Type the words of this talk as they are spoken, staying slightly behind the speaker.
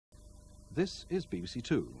This is BBC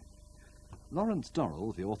Two. Lawrence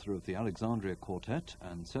Durrell, the author of the Alexandria Quartet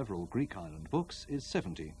and several Greek island books, is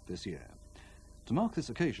 70 this year. To mark this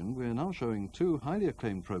occasion, we're now showing two highly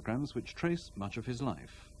acclaimed programmes which trace much of his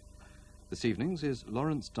life. This evening's is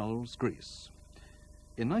Lawrence Durrell's Greece.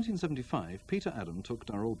 In 1975, Peter Adam took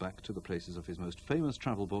Durrell back to the places of his most famous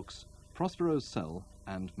travel books, Prospero's Cell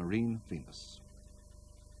and Marine Venus.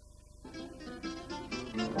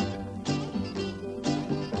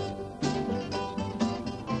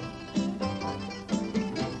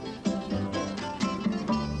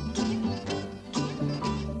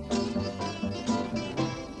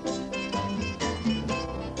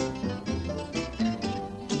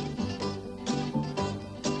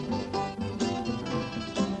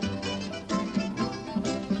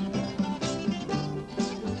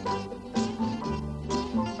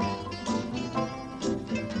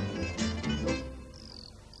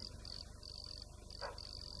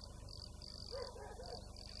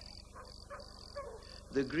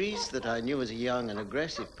 The Greece that I knew as a young and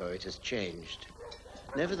aggressive poet has changed.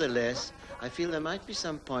 Nevertheless, I feel there might be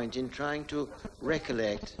some point in trying to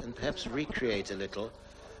recollect and perhaps recreate a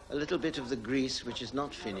little bit of the Greece which is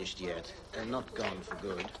not finished yet and not gone for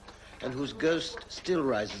good, and whose ghost still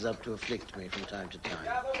rises up to afflict me from time to time.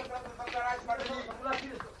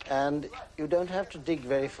 And you don't have to dig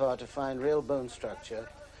very far to find real bone structure,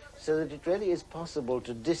 so that it really is possible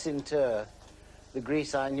to disinter the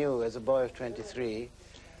Greece I knew as a boy of 23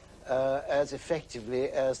 as effectively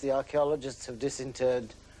as the archaeologists have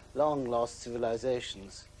disinterred long-lost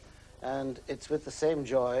civilizations. And it's with the same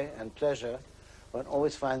joy and pleasure one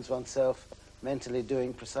always finds oneself mentally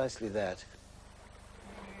doing precisely that.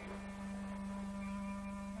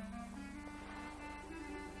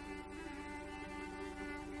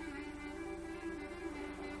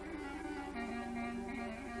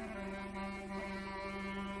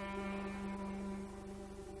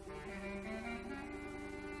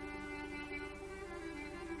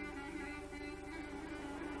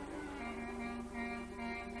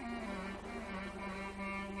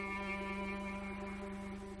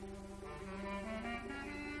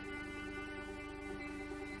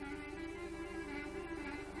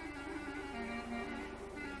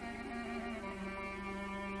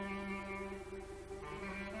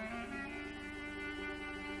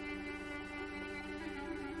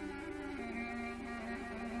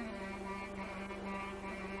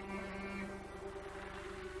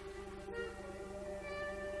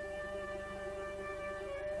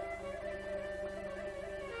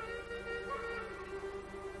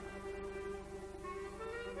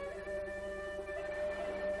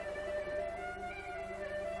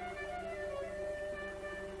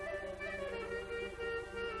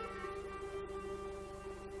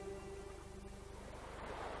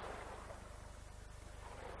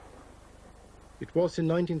 It was in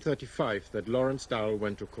 1935 that Lawrence Durrell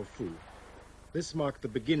went to Corfu. This marked the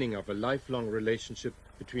beginning of a lifelong relationship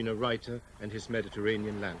between a writer and his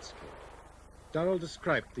Mediterranean landscape. Durrell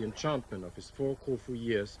described the enchantment of his 4 Corfu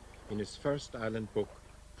years in his first island book,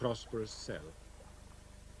 Prospero's Cell.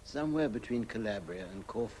 Somewhere between Calabria and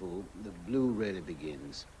Corfu, the blue really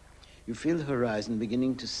begins. You feel the horizon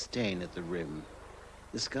beginning to stain at the rim.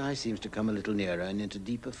 The sky seems to come a little nearer and into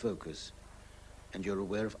deeper focus. And you're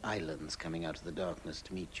aware of islands coming out of the darkness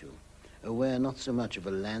to meet you. Aware not so much of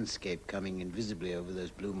a landscape coming invisibly over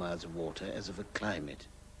those blue miles of water as of a climate.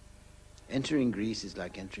 Entering Greece is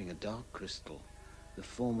like entering a dark crystal. The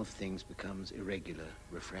form of things becomes irregular,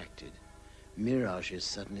 refracted. Mirages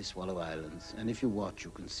suddenly swallow islands, and if you watch,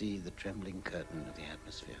 you can see the trembling curtain of the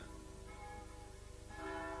atmosphere.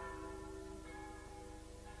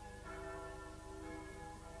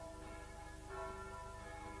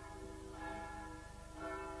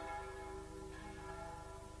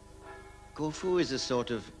 Corfu is a sort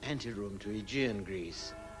of anteroom to Aegean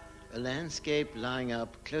Greece, a landscape lying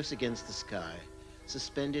up close against the sky,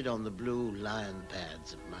 suspended on the blue lion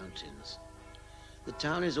pads of mountains. The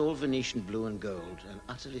town is all Venetian blue and gold and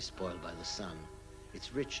utterly spoiled by the sun.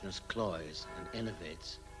 Its richness cloys and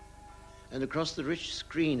enervates. And across the rich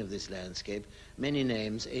screen of this landscape, many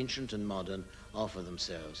names, ancient and modern, offer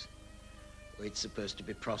themselves. It's supposed to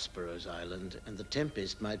be Prospero's Island, and the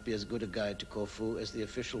Tempest might be as good a guide to Corfu as the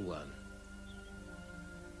official one.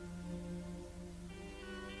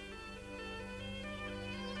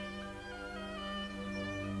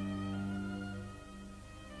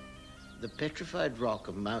 The petrified rock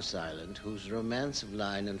of Mouse Island, whose romance of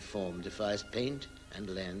line and form defies paint and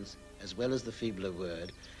lens, as well as the feebler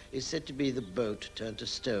word, is said to be the boat turned to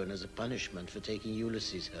stone as a punishment for taking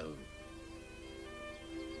Ulysses home.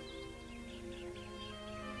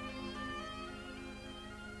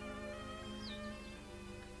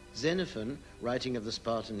 Xenophon, writing of the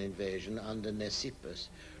Spartan invasion under Ctesippus,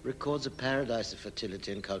 records a paradise of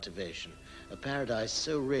fertility and cultivation, a paradise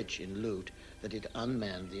so rich in loot that it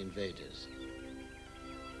unmanned the invaders.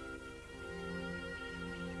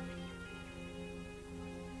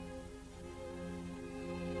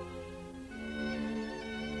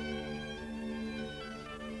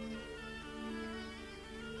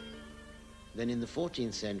 Then in the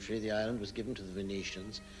 14th century, the island was given to the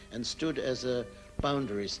Venetians and stood as a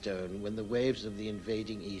boundary stone when the waves of the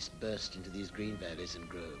invading East burst into these green valleys and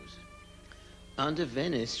groves. Under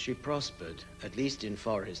Venice, she prospered, at least in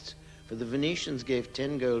forests, for the Venetians gave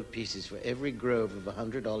 10 gold pieces for every grove of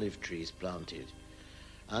 100 olive trees planted,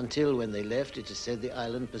 until when they left, it is said the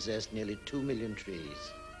island possessed nearly 2 million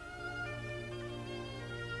trees.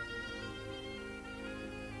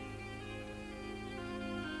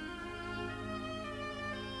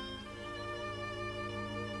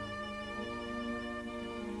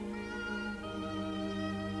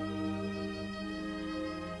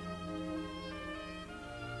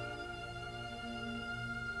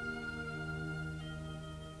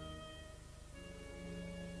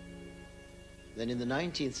 Then in the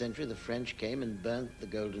 19th century, the French came and burnt the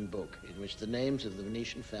Golden Book, in which the names of the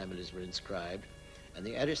Venetian families were inscribed, and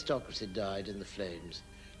the aristocracy died in the flames,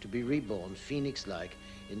 to be reborn phoenix-like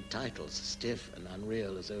in titles stiff and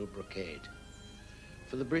unreal as old brocade.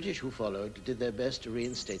 For the British who followed did their best to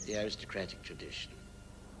reinstate the aristocratic tradition.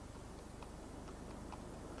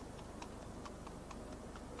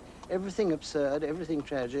 Everything absurd, everything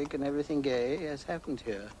tragic, and everything gay has happened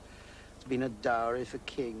here. It's been a dowry for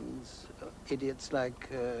kings. Idiots like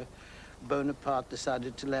Bonaparte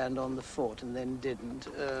decided to land on the fort and then didn't.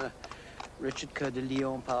 Richard Coeur de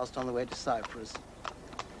Lion passed on the way to Cyprus.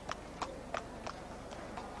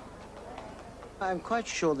 I'm quite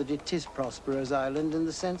sure that it is Prospero's island in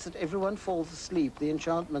the sense that everyone falls asleep. The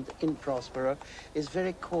enchantment in Prospero is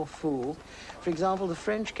very Corfu. For example, the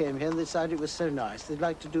French came here and they decided it was so nice. They'd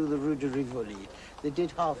like to do the Rue de Rivoli. They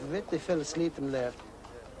did half of it, they fell asleep and left.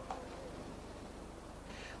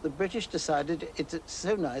 The British decided it's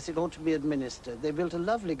so nice it ought to be administered. They built a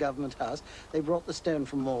lovely government house. They brought the stone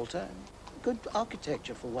from Malta. Good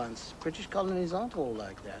architecture for once. British colonies aren't all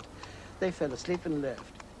like that. They fell asleep and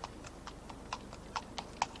left.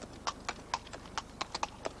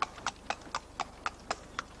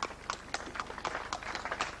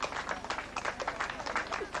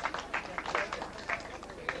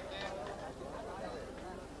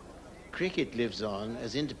 Cricket lives on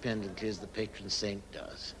as independently as the patron saint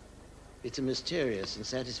does. It's a mysterious and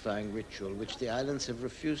satisfying ritual which the islands have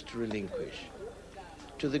refused to relinquish.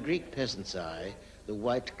 To the Greek peasant's eye, the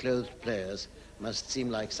white-clothed players must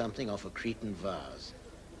seem like something off a Cretan vase.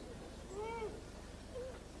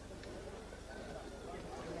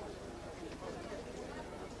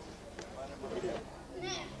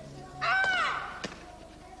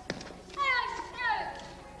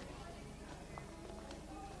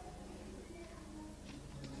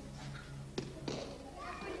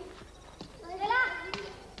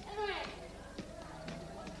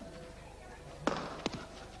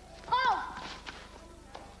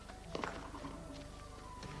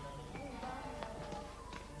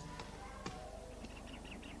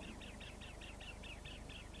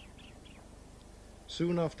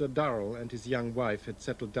 Soon after Durrell and his young wife had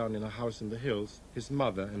settled down in a house in the hills, his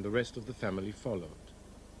mother and the rest of the family followed.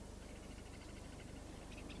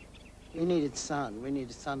 We needed sun, we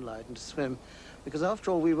needed sunlight and to swim, because after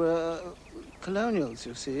all we were colonials,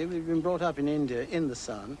 you see. We'd been brought up in India in the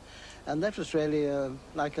sun, and that was really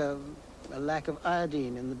like a lack of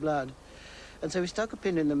iodine in the blood. And so we stuck a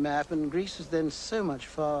pin in the map, and Greece was then so much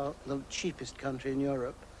far the cheapest country in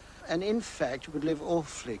Europe. And in fact, you could live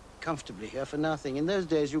awfully comfortably here for nothing. In those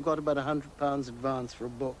days, you got about £100 advance for a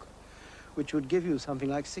book, which would give you something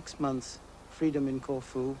like 6 months freedom in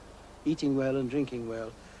Corfu, eating well and drinking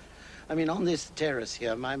well. I mean, on this terrace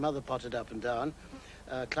here, my mother pottered up and down,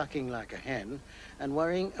 clucking like a hen, and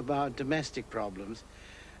worrying about domestic problems.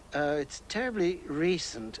 It's terribly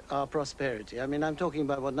recent, our prosperity. I mean, I'm talking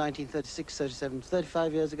about, what, 1936, 37,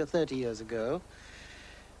 35 years ago, 30 years ago.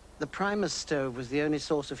 The Primus stove was the only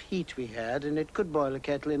source of heat we had, and it could boil a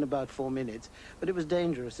kettle in about 4 minutes, but it was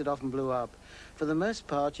dangerous. It often blew up. For the most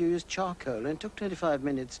part, you used charcoal, and it took 25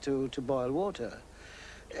 minutes to boil water.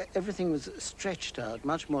 Everything was stretched out,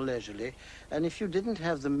 much more leisurely, and if you didn't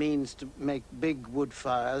have the means to make big wood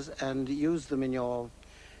fires and use them in your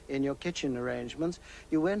kitchen arrangements,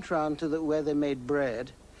 you went round to where they made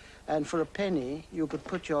bread, and for a penny, you could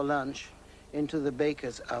put your lunch into the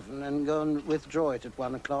baker's oven and go and withdraw it at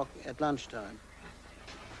 1 o'clock at lunchtime.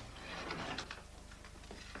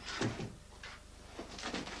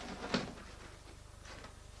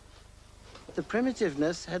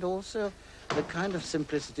 primitiveness had also the kind of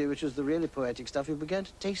simplicity which was the really poetic stuff. You began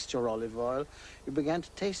to taste your olive oil, you began to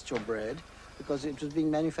taste your bread, because it was being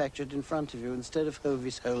manufactured in front of you instead of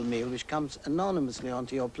Hovey's wholemeal, which comes anonymously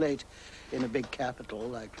onto your plate in a big capital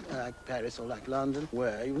like Paris or like London,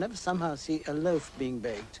 where you never somehow see a loaf being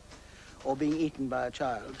baked or being eaten by a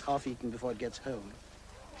child, half eaten before it gets home.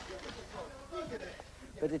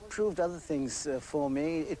 But it proved other things for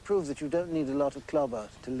me. It proves that you don't need a lot of clobber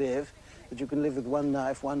to live, that you can live with one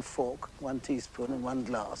knife, one fork, one teaspoon, and one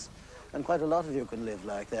glass. And quite a lot of you can live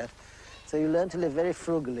like that. So you learn to live very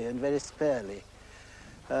frugally and very sparely.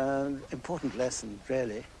 Important lesson,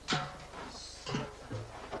 really.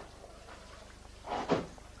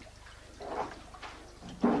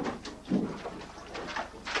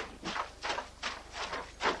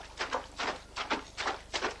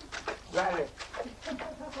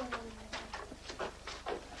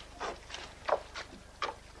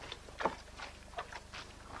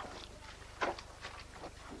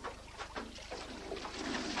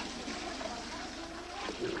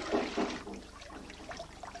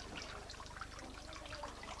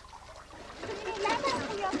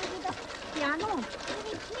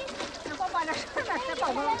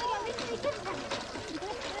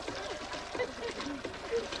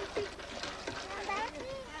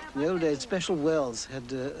 In the old days, special wells had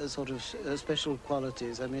special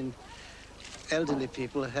qualities. I mean, elderly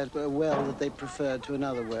people had a well that they preferred to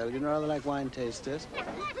another well, you know, rather like wine tasters.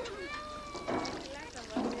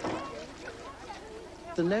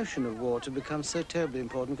 The notion of water becomes so terribly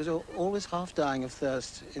important because you're always half dying of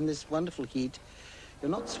thirst. In this wonderful heat,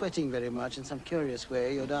 you're not sweating very much in some curious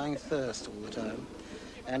way. You're dying of thirst all the time.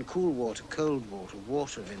 And cool water, cold water,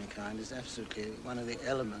 water of any kind is absolutely one of the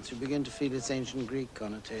elements. You begin to feel its ancient Greek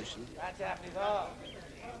connotation.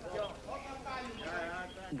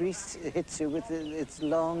 Greece hits you with its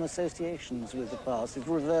long associations with the past. It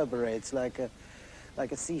reverberates like a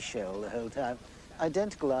seashell the whole time.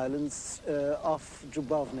 Identical islands off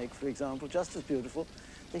Dubrovnik, for example, just as beautiful,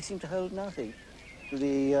 they seem to hold nothing.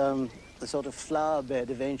 The sort of flower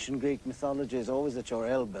bed of ancient Greek mythology is always at your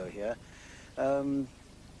elbow here.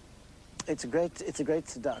 It's a great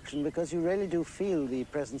seduction because you really do feel the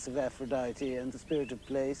presence of Aphrodite and the spirit of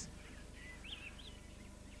place.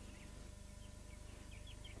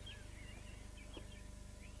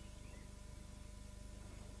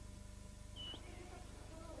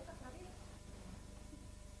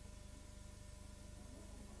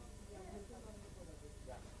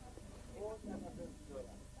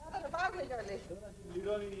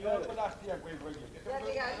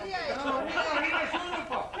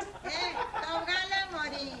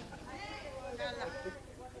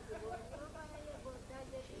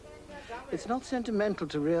 It's not sentimental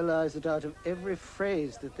to realize that out of every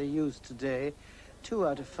phrase that they use today, 2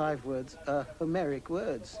 out of 5 words are Homeric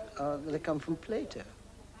words. They come from Plato.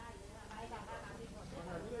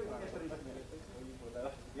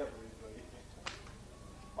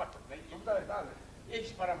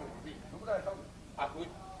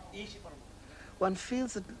 One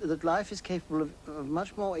feels that life is capable of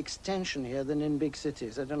much more extension here than in big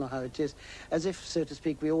cities. I don't know how it is. As if, so to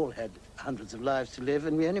speak, we all had hundreds of lives to live,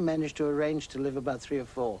 and we only managed to arrange to live about 3 or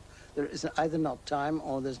 4. There is either not time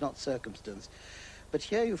or there's not circumstance. But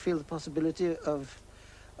here you feel the possibility of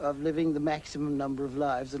living the maximum number of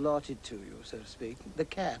lives allotted to you, so to speak. The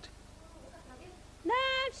cat.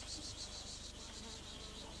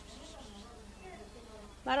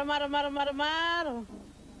 Maro.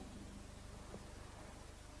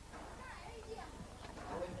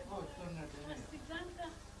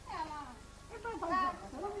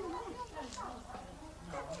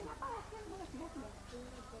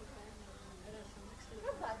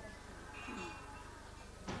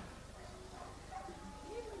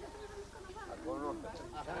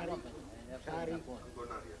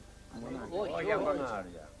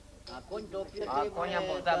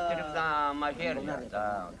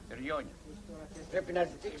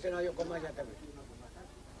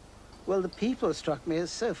 Well, the people struck me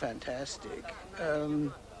as so fantastic.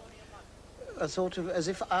 A sort of as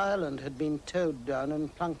if Ireland had been towed down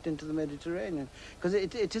and plunked into the Mediterranean. Because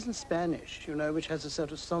it isn't Spanish, you know, which has a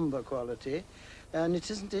sort of somber quality, and it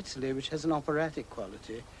isn't Italy, which has an operatic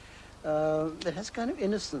quality. It has kind of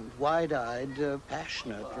innocent, wide-eyed,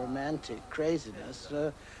 passionate, romantic craziness,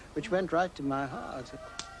 which went right to my heart.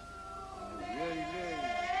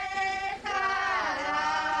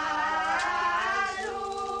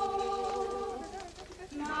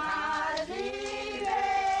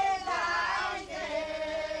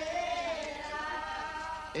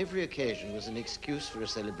 Every occasion was an excuse for a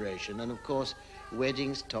celebration, and of course,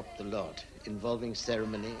 weddings topped the lot, involving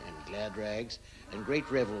ceremony and glad rags and great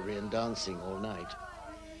revelry and dancing all night.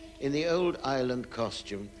 In the old island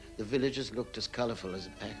costume, the villagers looked as colorful as a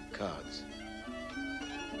pack of cards.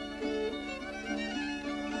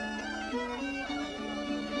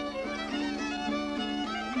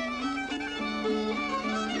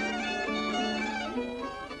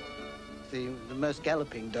 The most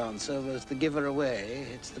galloping dancer was the giver away.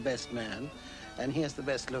 It's the best man, and he has the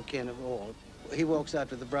best look in of all. He walks out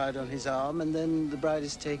with the bride on his arm, and then the bride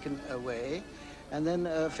is taken away, and then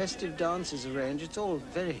a festive dance is arranged. It's all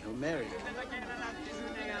very Homeric.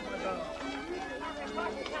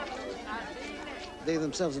 They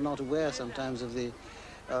themselves are not aware sometimes of the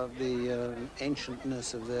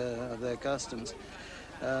ancientness of their customs.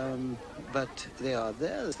 But they are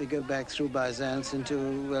there. They go back through Byzance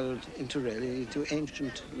into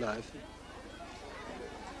ancient life.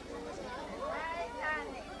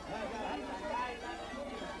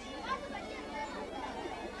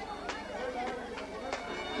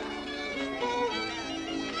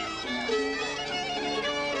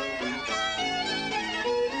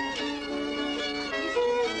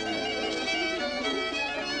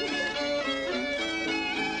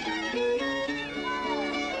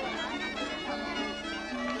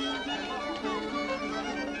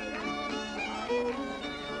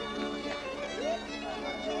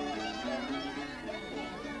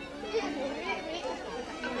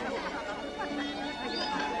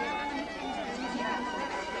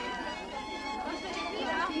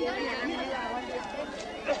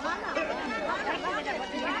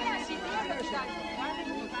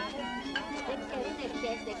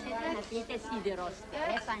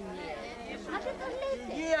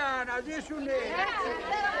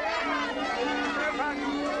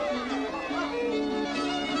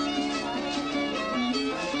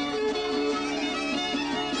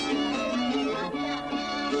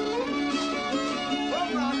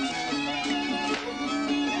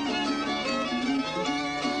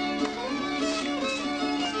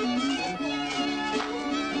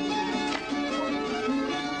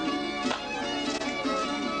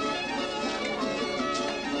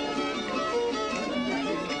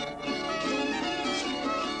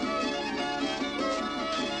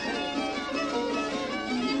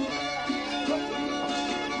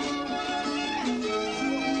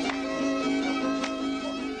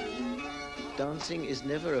 Dancing is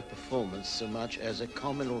never a performance so much as a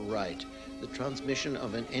communal rite, the transmission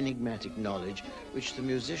of an enigmatic knowledge which the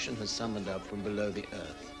musician has summoned up from below the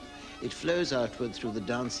earth. It flows outward through the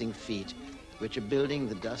dancing feet, which are building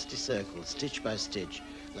the dusty circle, stitch by stitch,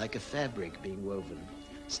 like a fabric being woven,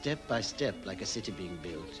 step by step, like a city being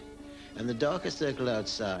built. And the darker circle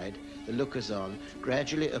outside, the lookers-on,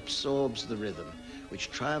 gradually absorbs the rhythm,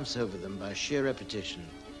 which triumphs over them by sheer repetition,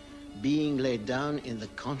 being laid down in the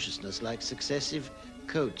consciousness like successive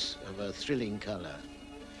coats of a thrilling color.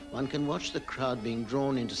 One can watch the crowd being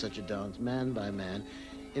drawn into such a dance, man by man,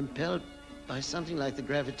 impelled by something like the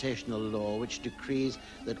gravitational law which decrees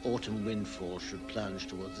that autumn windfalls should plunge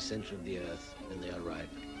towards the center of the earth when they are ripe.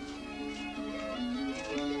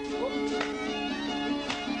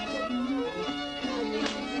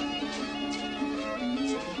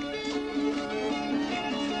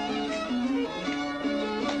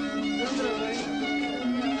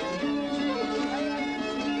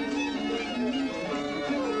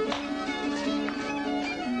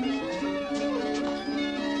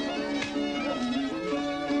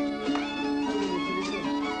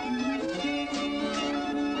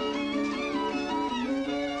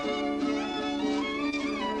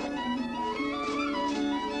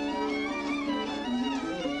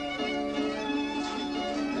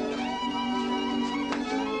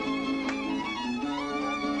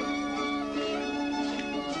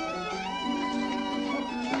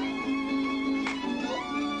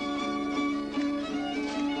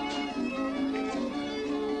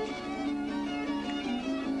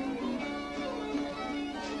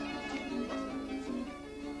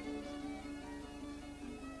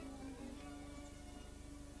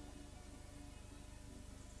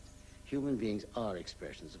 Human beings are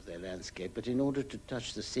expressions of their landscape, but in order to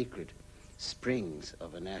touch the secret springs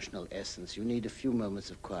of a national essence, you need a few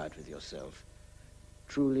moments of quiet with yourself.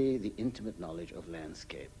 Truly the intimate knowledge of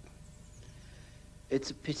landscape.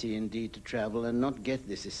 It's a pity indeed to travel and not get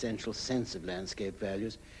this essential sense of landscape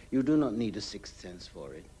values. You do not need a sixth sense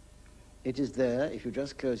for it. It is there if you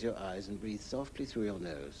just close your eyes and breathe softly through your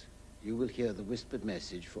nose. You will hear the whispered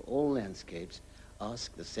message for all landscapes.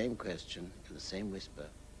 Ask the same question in the same whisper.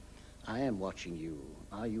 I am watching you.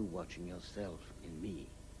 Are you watching yourself in me?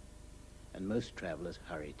 and most travelers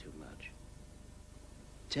hurry too much.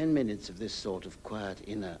 10 minutes of this sort of quiet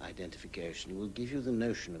inner identification will give you the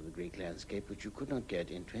notion of the Greek landscape which you could not get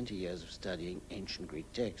in 20 years of studying ancient Greek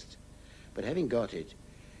texts. But having got it,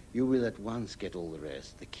 you will at once get all the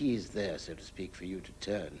rest. The key is there, so to speak, for you to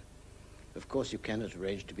turn. Of course, you cannot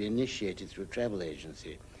arrange to be initiated through a travel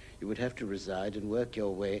agency. You would have to reside and work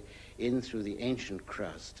your way in through the ancient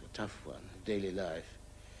crust, a tough one, of daily life.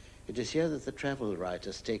 It is here that the travel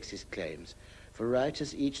writer stakes his claims, for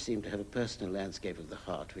writers each seem to have a personal landscape of the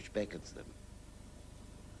heart which beckons them.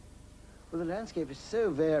 Well, the landscape is so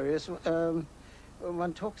various.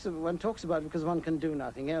 One talks about it because one can do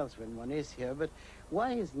nothing else when one is here, but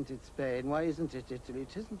why isn't it Spain? Why isn't it Italy?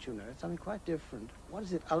 It isn't, you know. It's something quite different. What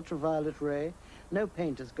is it? Ultraviolet ray? No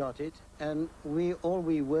painter's got it, and all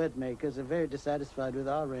we word makers are very dissatisfied with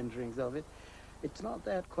our renderings of it. It's not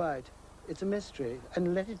that quite. It's a mystery,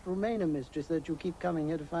 and let it remain a mystery so that you keep coming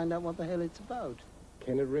here to find out what the hell it's about.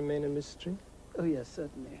 Can it remain a mystery? Oh, yes,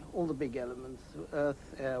 certainly. All the big elements,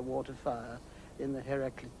 earth, air, water, fire, in the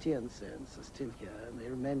Heraclitean sense, are still here, and they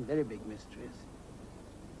remain very big mysteries.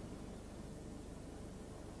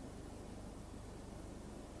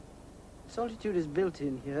 Solitude is built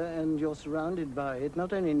in here, and you're surrounded by it.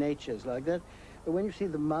 Not only nature's like that, but when you see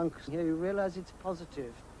the monks here, you realize it's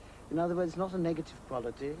positive. In other words, it's not a negative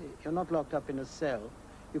quality. You're not locked up in a cell.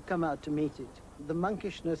 You come out to meet it. The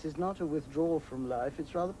monkishness is not a withdrawal from life,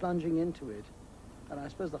 it's rather plunging into it. And I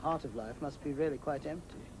suppose the heart of life must be really quite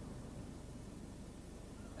empty.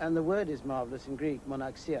 And the word is marvelous in Greek,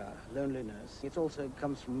 monaxia, loneliness. It also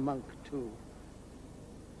comes from monk, too.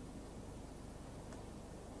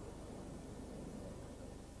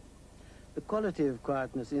 The quality of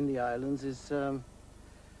quietness in the islands is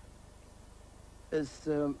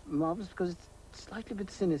marvelous because it's slightly a bit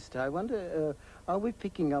sinister. I wonder, are we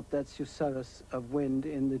picking up that susurrus of wind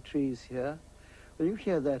in the trees here? When you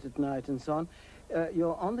hear that at night and so on,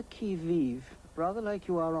 you're on the qui-vive, rather like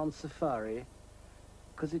you are on safari,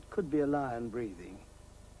 because it could be a lion breathing,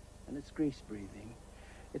 and it's Greece breathing.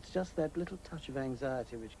 It's just that little touch of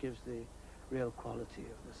anxiety which gives the real quality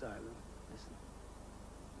of this island. Listen.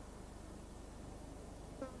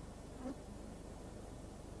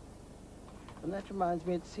 And that reminds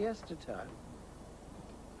me, it's siesta time,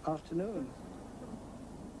 afternoon.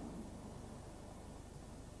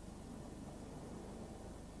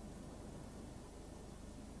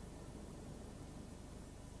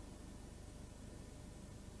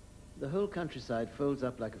 The whole countryside folds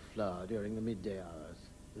up like a flower during the midday hours.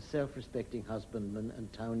 The self-respecting husbandman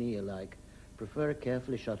and townie alike prefer a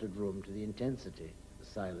carefully shuttered room to the intensity, the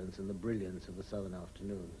silence, and the brilliance of the southern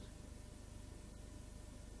afternoons.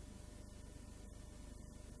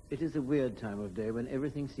 It is a weird time of day when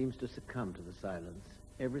everything seems to succumb to the silence,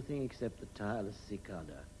 everything except the tireless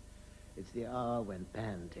cicada. It's the hour when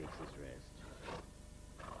Pan takes his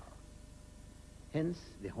rest. Hence,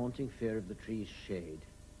 the haunting fear of the tree's shade.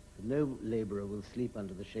 For no laborer will sleep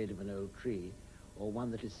under the shade of an old tree, or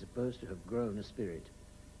one that is supposed to have grown a spirit.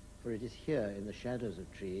 For it is here, in the shadows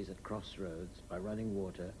of trees, at crossroads, by running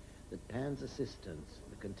water, that Pan's assistants,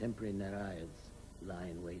 the contemporary Nereids, lie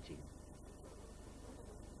in waiting.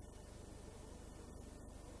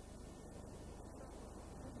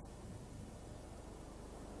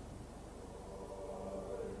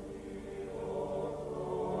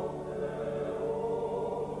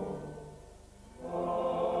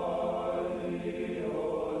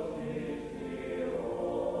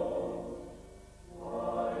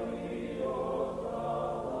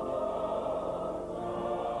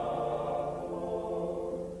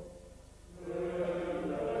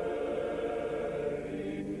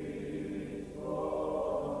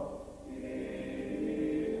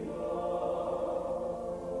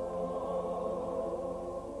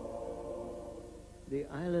 The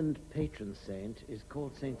island patron saint is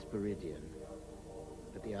called Saint Spiridion,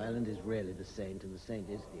 but the island is really the saint, and the saint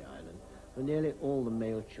is the island, for nearly all the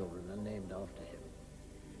male children are named after him.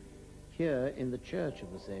 Here, in the church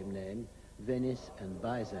of the same name, Venice and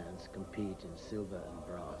Byzance compete in silver and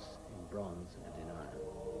brass, in bronze and in iron.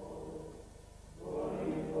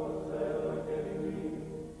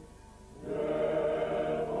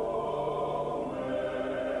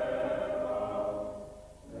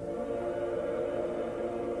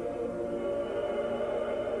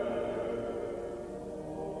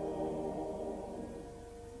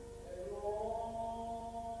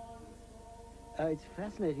 It's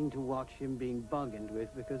fascinating to watch him being bargained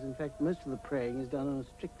with, because in fact most of the praying is done on a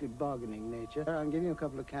strictly bargaining nature. I'm giving you a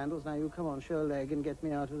couple of candles, now you come on, show a leg and get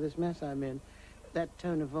me out of this mess I'm in. That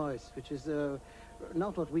tone of voice, which is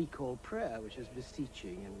not what we call prayer, which is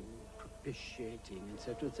beseeching and propitiating,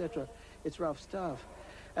 etc., etc. It's rough stuff.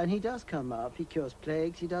 And he does come up, he cures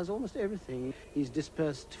plagues, he does almost everything. He's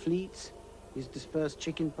dispersed fleets, he's dispersed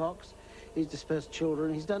chicken pox, he's dispersed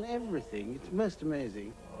children, he's done everything. It's most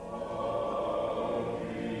amazing.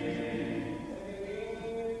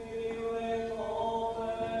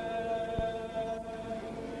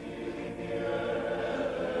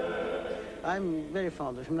 I'm very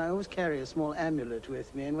fond of him, and I always carry a small amulet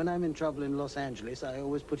with me, and when I'm in trouble in Los Angeles, I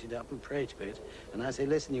always put it up and pray to it. And I say,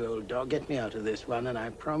 listen, you old dog, get me out of this one, and I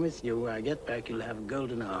promise you, when I get back, you'll have a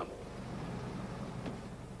golden arm.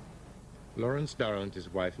 Lawrence Durrell and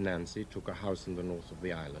his wife Nancy took a house in the north of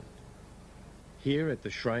the island. Here, at the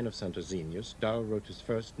shrine of St. Eugenius, Durrell wrote his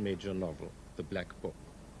first major novel, The Black Book.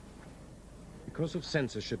 Because of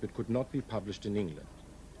censorship, it could not be published in England.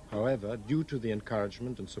 However, due to the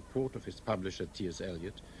encouragement and support of his publisher T.S.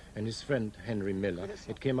 Eliot and his friend Henry Miller,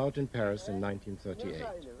 it came out in Paris in 1938.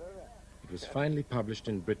 It was finally published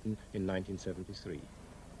in Britain in 1973.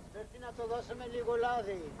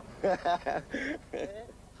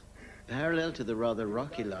 Parallel to the rather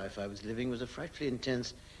rocky life I was living was a frightfully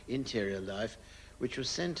intense interior life, which was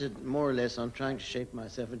centered more or less on trying to shape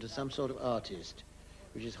myself into some sort of artist,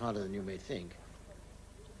 which is harder than you may think.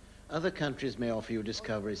 Other countries may offer you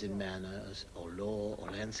discoveries in manners, or law, or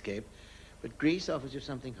landscape, but Greece offers you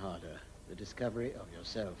something harder, the discovery of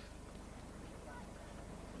yourself.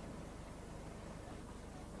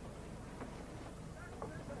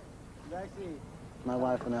 My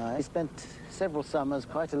wife and I spent several summers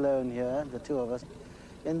quite alone here, the two of us,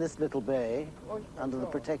 in this little bay, under the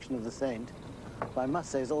protection of the saint, who I must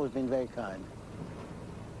say has always been very kind.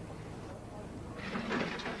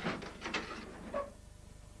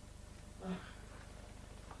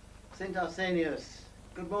 St. Arsenius,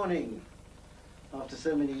 good morning. After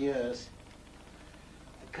so many years,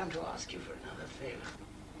 I've come to ask you for another favor.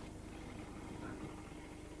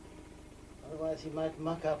 Otherwise, he might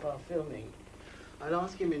muck up our filming. I'll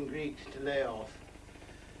ask him in Greek to lay off.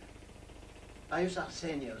 Aios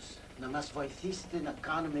Arsenios, να μας βοηθήσετε να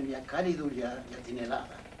κάνουμε μια καλή δουλειά για την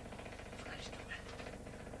Ελλάδα. Ευχαριστούμε.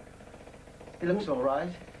 He looks all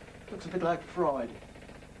right. Looks a bit like Freud.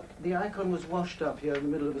 The icon was washed up here in the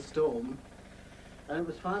middle of a storm, and it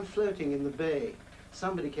was found floating in the bay.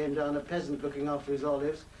 Somebody came down, a peasant looking after his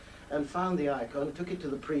olives, and found the icon, took it to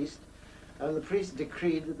the priest, and the priest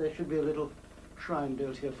decreed that there should be a little shrine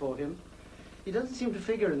built here for him. He doesn't seem to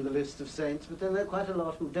figure in the list of saints, but then there are quite a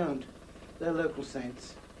lot who don't. They're local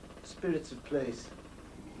saints, spirits of place.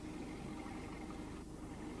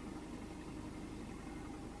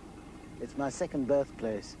 It's my second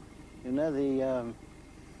birthplace. You know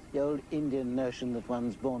the old Indian notion that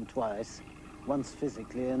one's born twice, once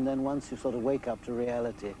physically, and then once you sort of wake up to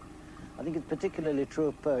reality. I think it's particularly true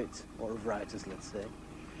of poets, or of writers, let's say.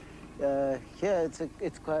 Here,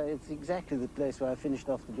 it's exactly the place where I finished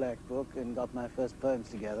off the Black Book and got my first poems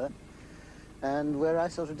together, and where I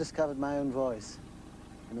sort of discovered my own voice,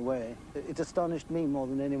 in a way. It astonished me more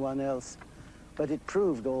than anyone else, but it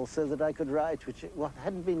proved also that I could write, which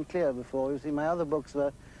hadn't been clear before. You see, my other books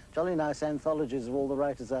were jolly nice anthologies of all the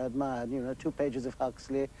writers I admired, you know, 2 pages of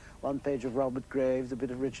Huxley, 1 page of Robert Graves, a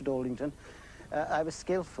bit of Richard Aldington. I was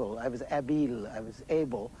skillful, I was habile, I was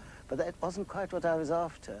able, but that wasn't quite what I was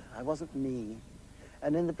after. I wasn't me.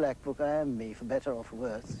 And in the Black Book, I am me, for better or for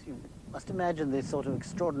worse. You must imagine this sort of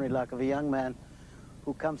extraordinary luck of a young man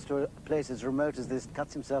who comes to a place as remote as this,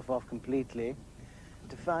 cuts himself off completely,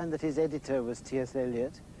 to find that his editor was T.S.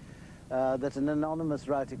 Eliot, that an anonymous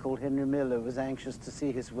writer called Henry Miller was anxious to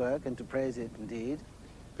see his work and to praise it indeed.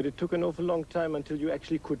 But it took an awful long time until you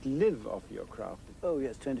actually could live off your craft. Oh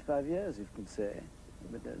yes, 25 years you could say.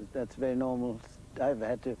 But that's very normal. I've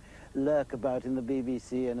had to lurk about in the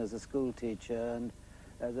BBC and as a school teacher and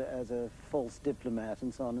as a false diplomat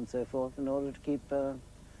and so on and so forth in order to keep the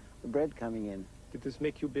bread coming in. Did this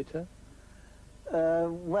make you bitter?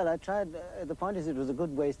 Well, I tried. The point is, it was a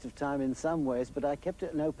good waste of time in some ways, but I kept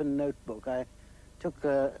an open notebook. I took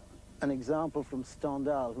an example from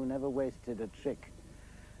Stendhal, who never wasted a trick.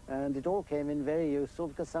 And it all came in very useful,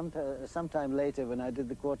 because sometime later, when I did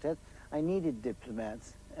the quartet, I needed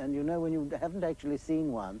diplomats. And you know, when you haven't actually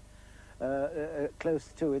seen one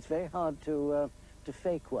close to, it's very hard to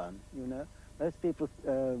fake one, you know. Most people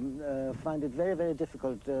find it very, very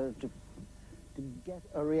difficult to get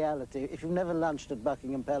a reality. If you've never lunched at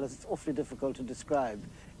Buckingham Palace, it's awfully difficult to describe.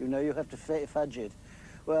 You know, you have to fudge it.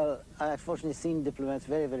 Well, I fortunately seen diplomats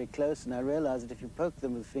very, very close, and I realized that if you poke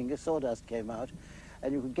them with fingers, sawdust came out,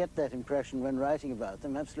 and you could get that impression when writing about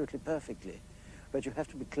them absolutely perfectly. But you have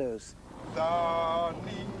to be close.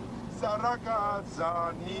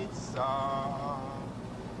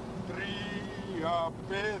 τρία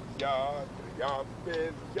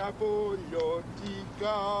παιδιά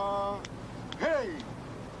βολιωτικά. Hey!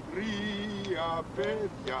 Τρία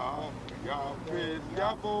παιδιά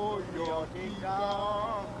βολιωτικά.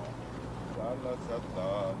 Θάλασσα,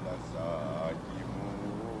 θάλασσάκι μου,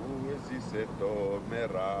 εσύ είσαι το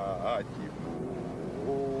μεράκι μου.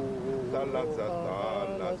 Θάλασσα,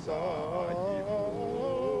 θάλασσάκι μου,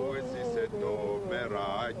 εσύ είσαι το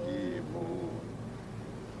μεράκι μου.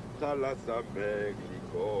 Θάλασσα με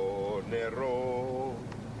γλυκό νερό,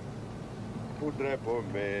 που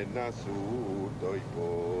ντρέπομαι να σου το πω.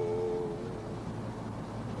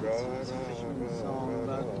 It's a fisherman's song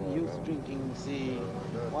about youth drinking the sea.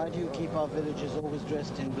 Why do you keep our villagers always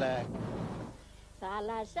dressed in black?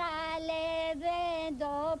 Θάλασσα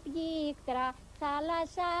λεβέντο πίκρα,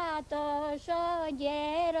 θάλασσα τόσο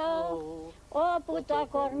καιρό, όπου το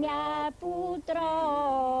κορμιά που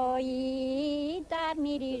τρώει, τα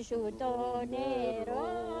μυρίζουν το νερό.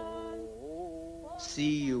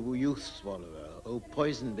 Sea, you youth swallower, O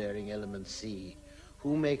poison-bearing element sea,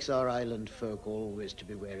 who makes our island folk always to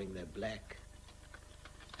be wearing their black?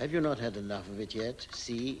 Have you not had enough of it yet,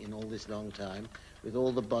 sea, in all this long time, with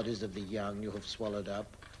all the bodies of the young you have swallowed up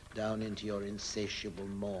down into your insatiable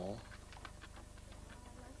maw?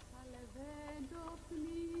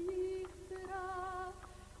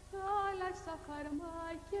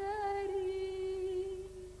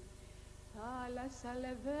 Θάλασσα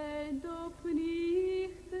λεβέντο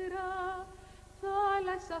πνίχτρα,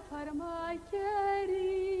 θάλασσα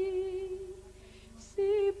φαρμακερί,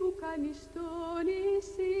 σύ που κάνεις το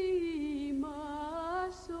νησί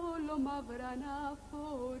μας όλο μαύρα να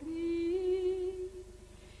φορεί,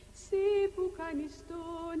 σύ που κάνεις το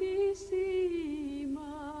νησί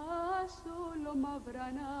μας όλο μαύρα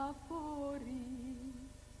να φορεί.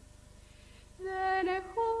 Δεν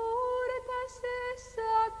εχόρτασες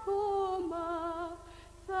ακόμα,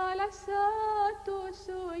 θάλασσα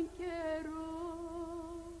τόσο καιρό.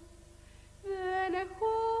 Δεν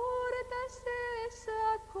εχόρτασες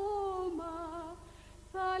ακόμα,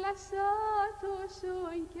 θάλασσα τόσο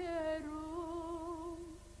καιρό.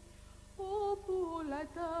 Όπου όλα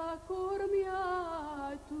τα κορμιά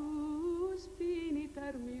τους πίνει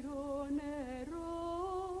ταρμυρό νερό,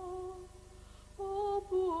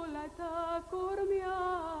 όπου όλα τα κορμιά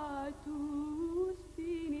τους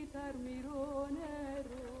πίνει ταρμυρό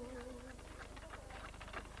νερό.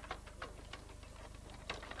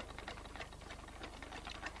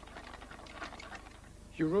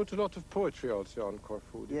 You wrote a lot of poetry also on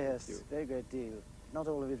Corfu, didn't you? Yes, very great deal. Not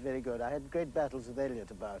all of it very good. I had great battles with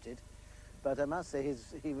Eliot about it, but I must say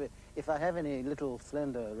if I have any little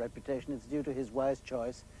slender reputation, it's due to his wise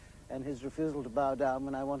choice and his refusal to bow down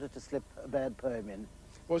when I wanted to slip a bad poem in.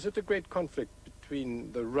 Was it a great conflict between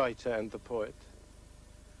the writer and the poet?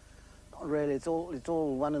 Not really. It's all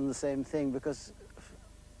one and the same thing, because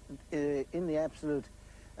in the absolute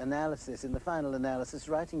analysis, in the final analysis,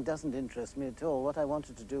 writing doesn't interest me at all. What I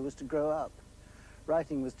wanted to do was to grow up.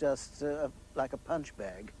 Writing was just like a punch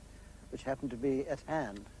bag, which happened to be at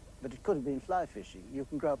hand, but it could have been fly fishing. You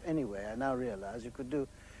can grow up anywhere. I now realize you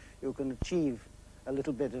can achieve a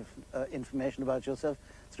little bit of information about yourself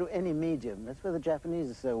through any medium. That's where the Japanese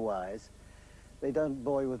are so wise. They don't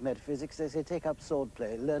bore you with metaphysics. They say, take up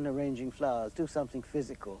swordplay, learn arranging flowers, do something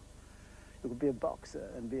physical. You could be a boxer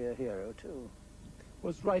and be a hero, too.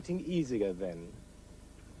 Was writing easier then?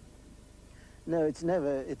 No, it's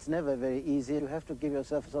never very easy. You have to give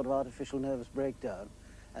yourself a sort of artificial nervous breakdown,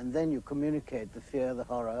 and then you communicate the fear, the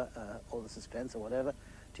horror, or the suspense, or whatever,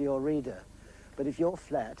 to your reader. But if you're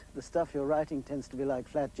flat, the stuff you're writing tends to be like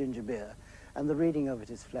flat ginger beer, and the reading of it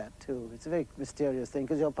is flat too. It's a very mysterious thing,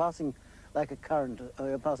 because you're passing like a current, or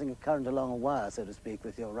you're passing a current along a wire, so to speak,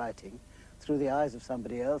 with your writing, through the eyes of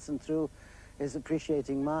somebody else and through his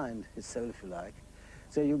appreciating mind, his soul, if you like.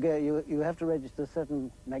 So you have to register a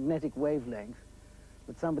certain magnetic wavelength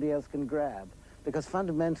that somebody else can grab, because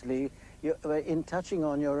fundamentally, in touching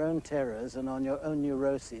on your own terrors and on your own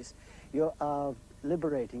neuroses, you are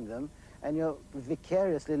liberating them, and you're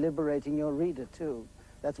vicariously liberating your reader too.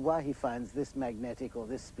 That's why he finds this magnetic or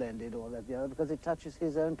this splendid or that the other, because it touches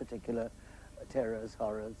his own particular terrors,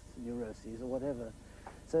 horrors, neuroses, or whatever.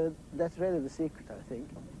 So that's really the secret, I think.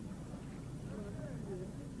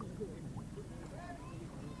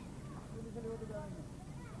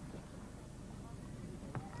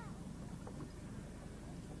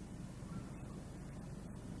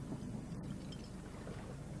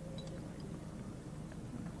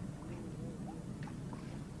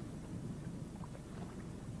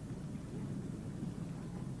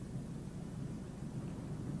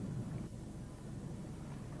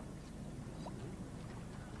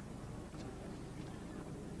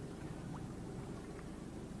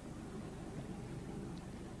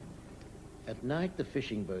 At night, the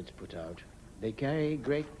fishing boats put out. They carry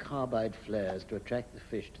great carbide flares to attract the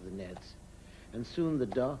fish to the nets, and soon the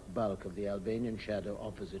dark bulk of the Albanian shadow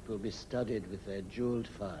opposite will be studded with their jeweled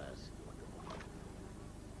fires.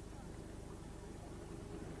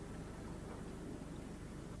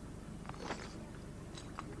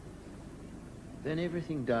 Then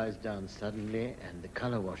everything dies down suddenly, and the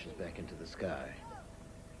color washes back into the sky.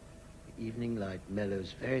 The evening light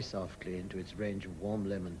mellows very softly into its range of warm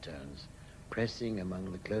lemon tones, pressing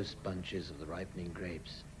among the close bunches of the ripening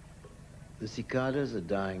grapes. The cicadas are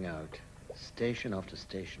dying out, station after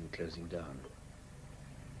station closing down.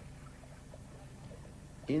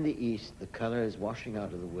 In the east, the color is washing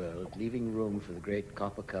out of the world, leaving room for the great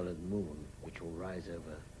copper-colored moon, which will rise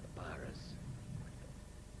over Epirus.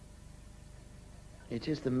 It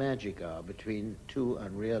is the magic hour between two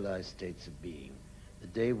unrealized states of being, the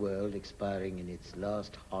day world expiring in its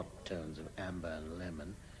last hot tones of amber and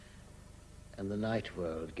lemon, and the night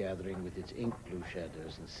world gathering with its ink blue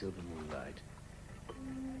shadows and silver moonlight.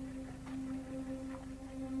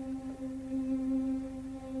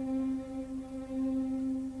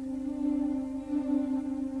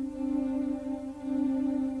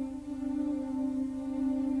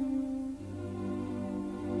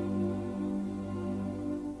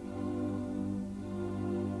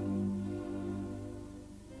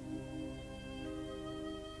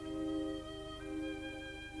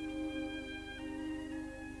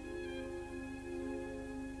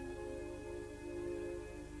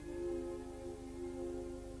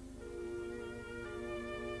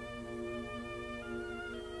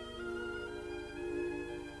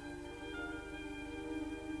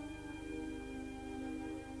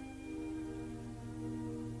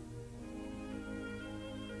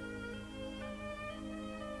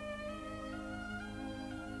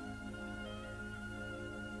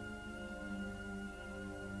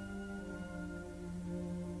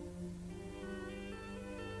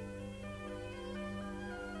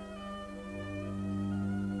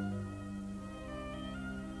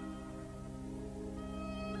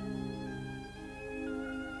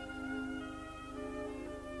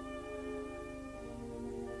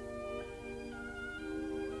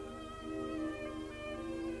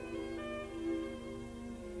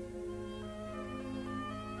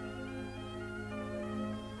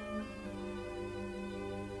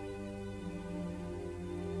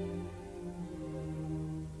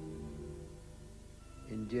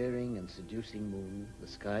 Endearing and seducing moon, the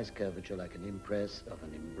sky's curvature like an impress of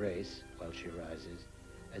an embrace while she rises,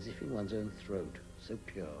 as if in one's own throat, so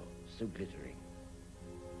pure, so glittering.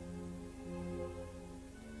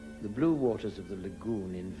 The blue waters of the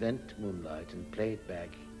lagoon invent moonlight and play it back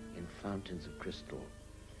in fountains of crystal.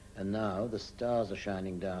 And now the stars are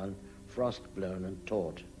shining down, frost-blown and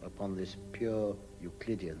taut, upon this pure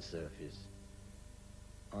Euclidean surface.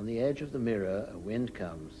 On the edge of the mirror, a wind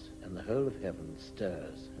comes, and the whole of heaven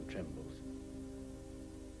stirs and trembles.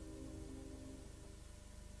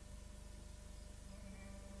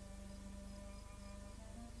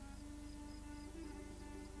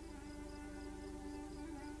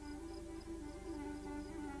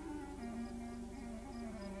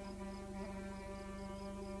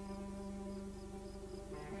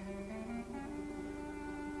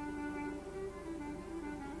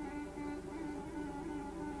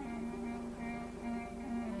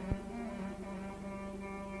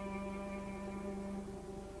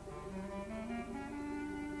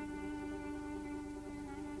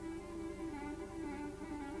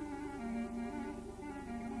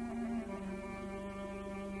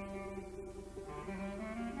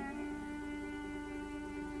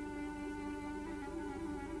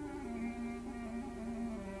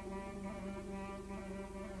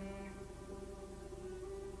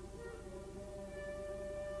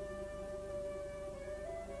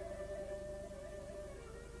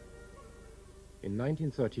 In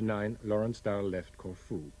 1939, Lawrence Durrell left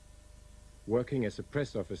Corfu. Working as a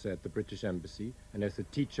press officer at the British Embassy and as a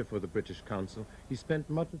teacher for the British Council, he spent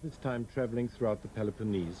much of his time traveling throughout the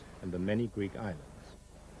Peloponnese and the many Greek islands.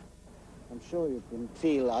 I'm sure you can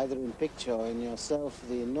feel either in picture or in yourself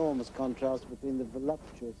the enormous contrast between the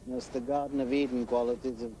voluptuousness, the Garden of Eden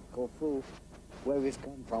qualities of Corfu, where we've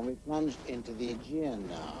come from. We've plunged into the Aegean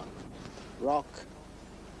now. Rock,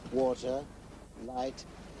 water, light,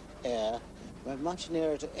 air. We're much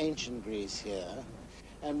nearer to ancient Greece here.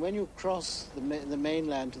 And when you cross the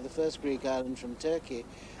mainland to the first Greek island from Turkey,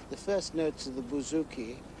 the first notes of the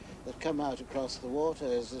bouzouki that come out across the water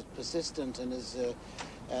is as persistent and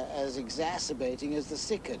as exacerbating as the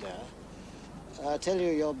cicada. I tell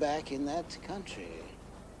you, you're back in that country.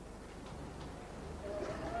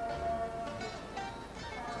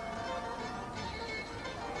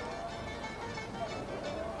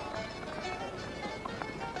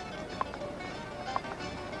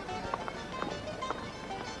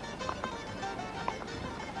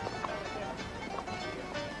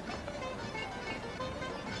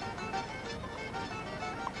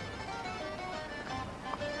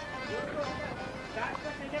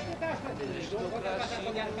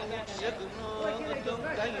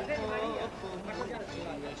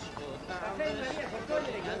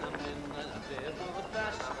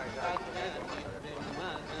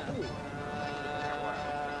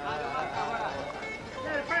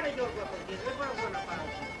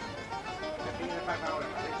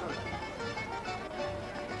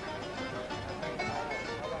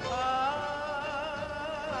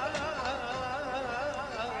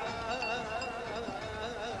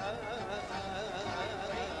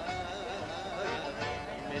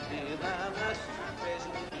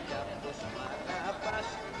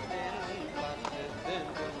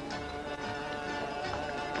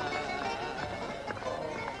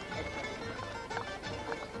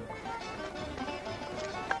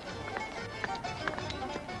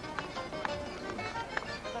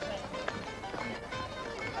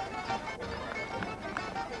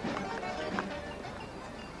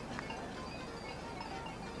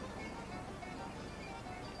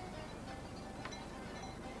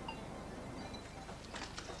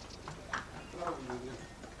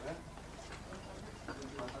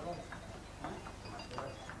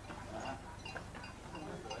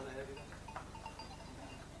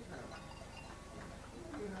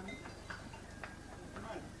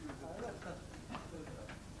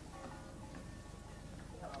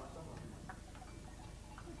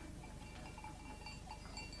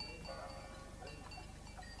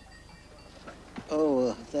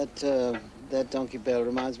 Oh, that donkey bell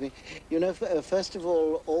reminds me. You know, first of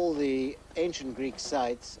all the ancient Greek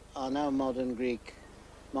sites are now modern Greek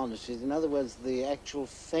monasteries. In other words, the actual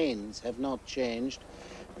fanes have not changed,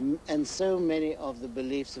 and so many of the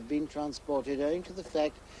beliefs have been transported owing to the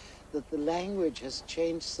fact that the language has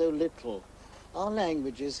changed so little. Our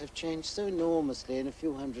languages have changed so enormously in a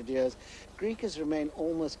few hundred years. Greek has remained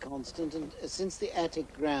almost constant, and since the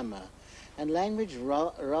Attic grammar, and language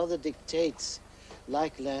rather dictates,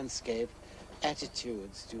 like landscape,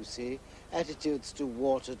 attitudes, do you see? Attitudes to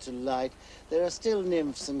water, to light. There are still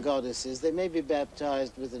nymphs and goddesses. They may be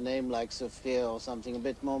baptized with a name like Sophia or something a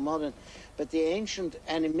bit more modern, but the ancient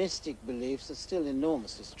animistic beliefs are still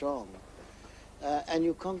enormously strong. And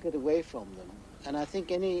you can't get away from them. And I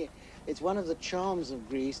think it's one of the charms of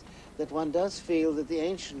Greece that one does feel that the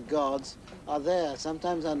ancient gods are there,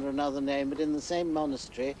 sometimes under another name, but in the same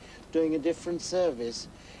monastery, doing a different service.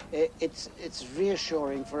 It's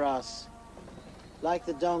reassuring for us, like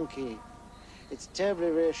the donkey. It's terribly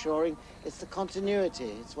reassuring. It's the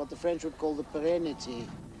continuity. It's what the French would call the pérennité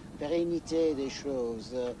des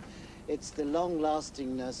choses. It's the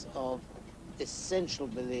long-lastingness of essential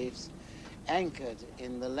beliefs anchored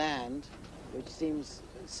in the land, which seems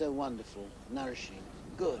so wonderful, nourishing,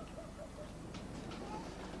 good.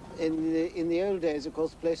 In the old days, of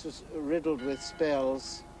course, the place was riddled with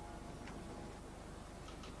spells.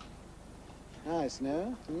 Nice,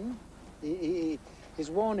 no?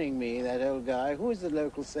 He's warning me, that old guy. Who is the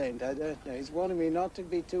local saint? I don't know. He's warning me not to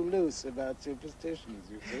be too loose about superstitions,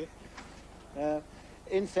 you see.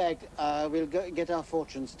 In fact, we'll get our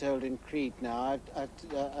fortunes told in Crete now.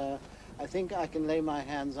 I think I can lay my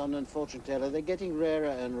hands on a fortune teller. They're getting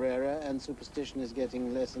rarer and rarer, and superstition is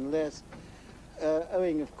getting less and less,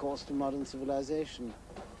 owing, of course, to modern civilization.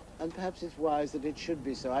 And perhaps it's wise that it should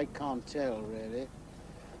be so. I can't tell, really.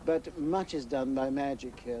 But much is done by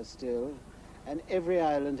magic here still, and every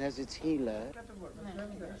island has its healer.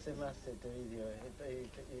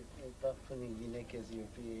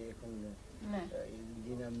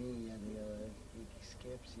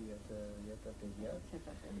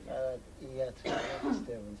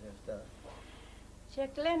 Και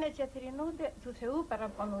κλαίνε και θρηνούνται, του Θεού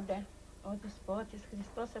παραπονούνται, ότι σπότης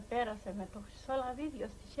Χριστός επέρασε με το χρυσό λαβίδιο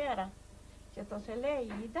στη χέρα και το σε λέει,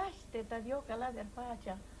 «Ιδάστε τα δυο καλά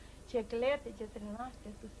αδερφάκια και κλαίτε και θρηνάστε,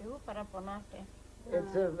 του Θεού παραπονάστε».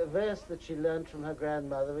 It's a verse that she learned from her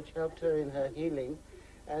grandmother, which helped her in her healing,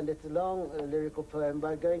 and it's a long lyrical poem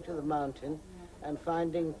by going to the mountain and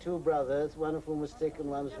finding two brothers, one of whom was sick and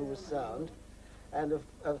one who was sound, and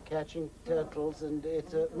of catching turtles, and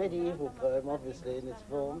it's a medieval poem, obviously, in its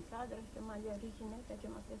form.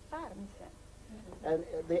 And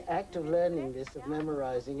the act of learning this, of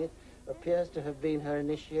memorizing it, appears to have been her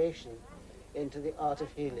initiation into the art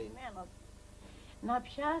of healing. Να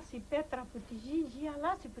πιάσει πέτρα που τη γη, γη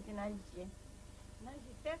αλλάζει που την άλλη γη. Να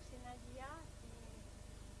ζητεύσει, να γιάσει.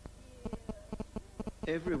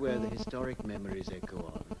 Everywhere the historic memories echo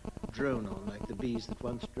on, drone on like the bees that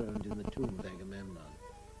once droned in the tomb of Agamemnon.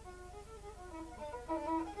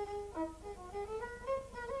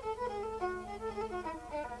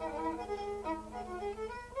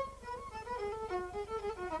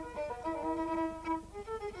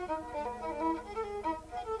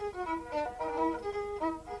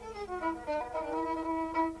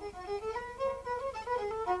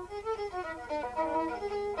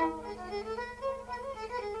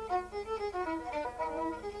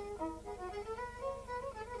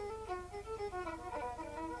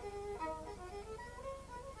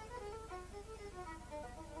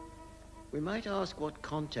 We might ask what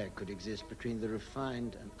contact could exist between the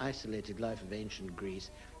refined and isolated life of ancient Greece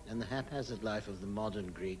and the haphazard life of the modern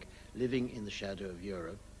Greek living in the shadow of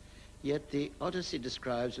Europe. Yet the Odyssey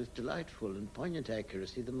describes with delightful and poignant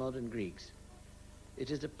accuracy the modern Greeks. It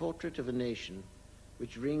is a portrait of a nation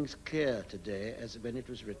which rings clear today as when it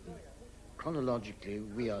was written. Chronologically,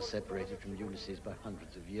 we are separated from Ulysses by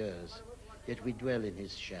hundreds of years, yet we dwell in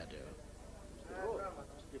his shadow.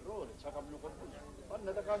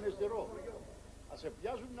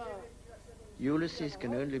 Ulysses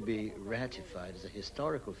can only be ratified as a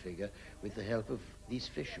historical figure with the help of these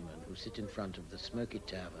fishermen who sit in front of the smoky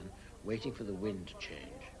tavern waiting for the wind to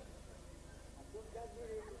change.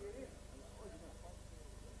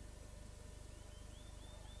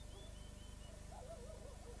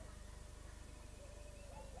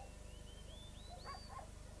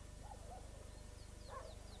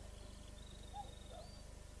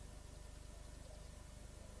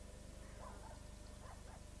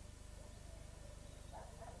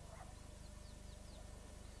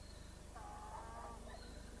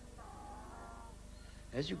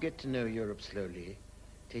 As you get to know Europe slowly,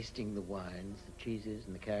 tasting the wines, the cheeses,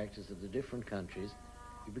 and the characters of the different countries,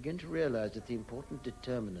 you begin to realize that the important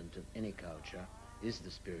determinant of any culture is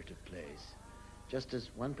the spirit of place. Just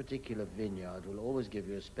as one particular vineyard will always give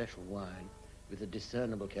you a special wine with a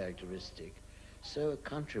discernible characteristic, so a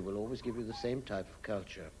country will always give you the same type of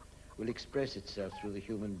culture, will express itself through the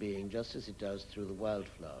human being just as it does through the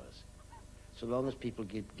wildflowers. So long as people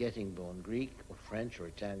keep getting born Greek or French or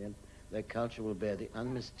Italian, their culture will bear the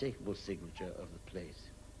unmistakable signature of the place.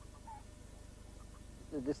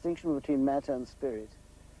 The distinction between matter and spirit,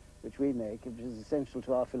 which we make, which is essential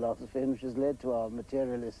to our philosophy and which has led to our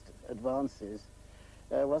materialist advances,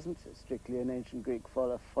 wasn't strictly an ancient Greek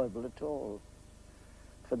foible at all.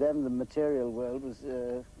 For them, the material world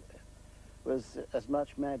was as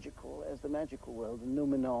much magical as the magical world. The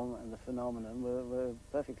noumenon and the phenomenon were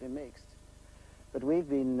perfectly mixed. But we've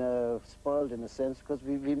been spoiled in a sense because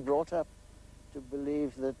we've been brought up to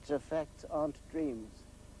believe that facts aren't dreams,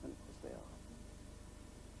 and of course they are.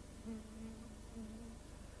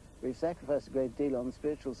 We've sacrificed a great deal on the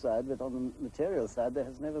spiritual side, but on the material side there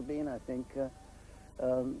has never been, I think,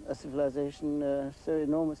 a civilization so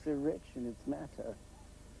enormously rich in its matter.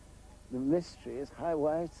 The mystery is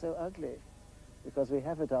why it's so ugly, because we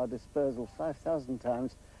have at our disposal 5,000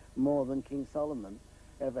 times more than King Solomon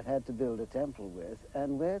ever had to build a temple with,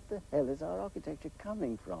 and where the hell is our architecture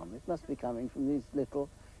coming from? It must be coming from these little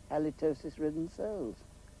halitosis-ridden souls.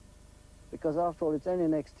 Because after all, it's only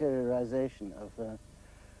an exteriorization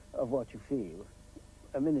of what you feel.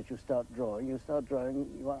 A minute you start drawing, you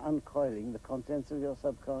are uncoiling the contents of your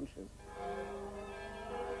subconscious.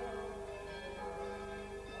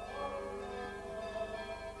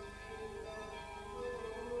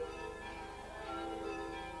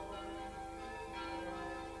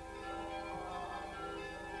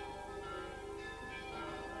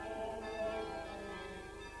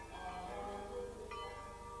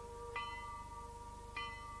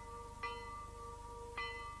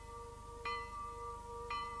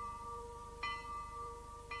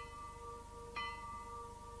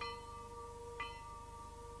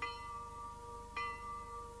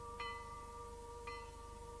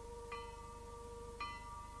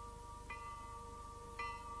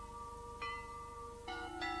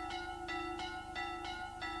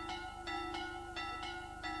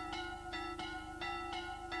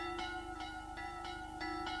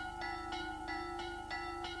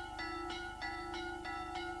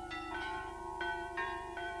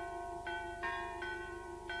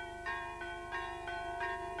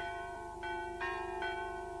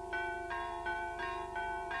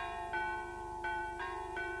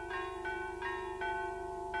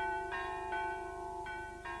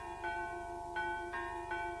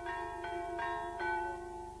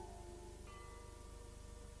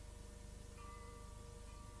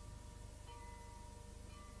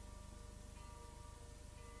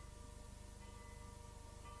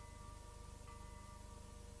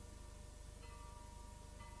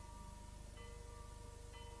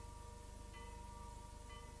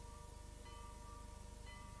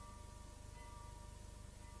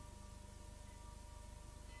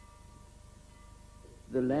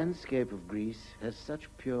 The landscape of Greece has such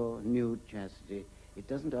pure, nude chastity, it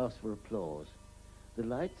doesn't ask for applause. The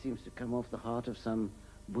light seems to come off the heart of some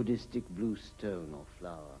Buddhistic blue stone or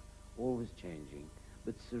flower, always changing,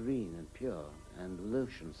 but serene and pure, and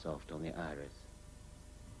lotion soft on the iris.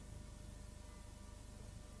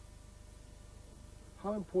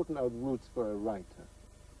 How important are the roots for a writer?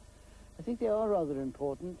 I think they are rather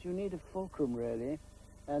important. You need a fulcrum, really.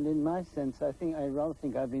 And in my sense, I rather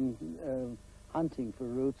think I've been hunting for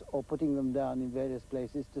roots or putting them down in various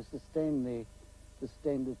places to sustain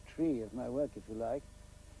the tree of my work, if you like.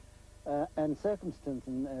 And circumstance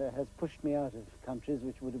has pushed me out of countries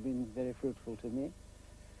which would have been very fruitful to me.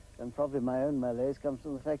 And probably my own malaise comes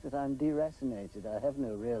from the fact that I'm deracinated. I have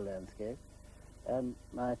no real landscape. And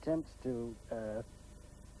my attempts to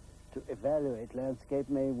evaluate landscape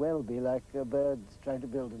may well be like birds trying to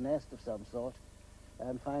build a nest of some sort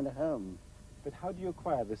and find a home. But how do you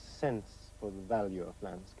acquire this sense for the value of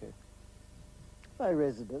landscape? By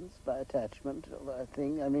residence, by attachment, I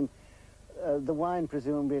think. I mean, the wine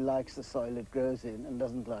presumably likes the soil it grows in and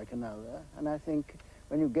doesn't like another. And I think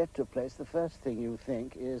when you get to a place, the first thing you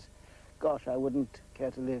think is, gosh, I wouldn't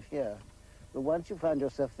care to live here. But once you find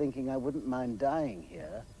yourself thinking, I wouldn't mind dying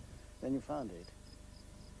here, then you found it.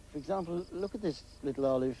 For example, look at this little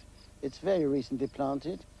olive. It's very recently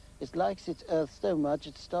planted. It likes its earth so much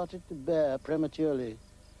it started to bear prematurely.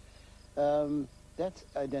 That's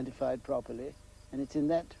identified properly, and it's in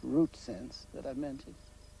that root sense that I meant it.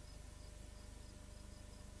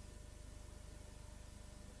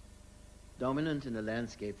 Dominant in a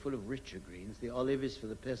landscape full of richer greens, the olive is for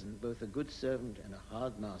the peasant both a good servant and a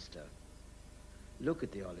hard master. Look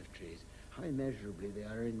at the olive trees. How immeasurably they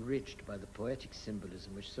are enriched by the poetic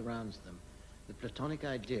symbolism which surrounds them, the Platonic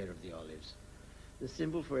idea of the olives, the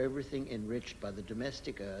symbol for everything enriched by the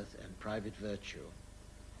domestic earth and private virtue.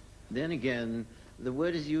 Then again, the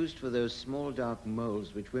word is used for those small dark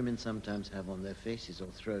moles which women sometimes have on their faces or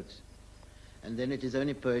throats. And then it is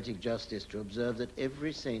only poetic justice to observe that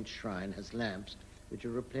every saint's shrine has lamps which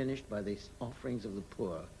are replenished by the offerings of the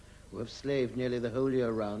poor, who have slaved nearly the whole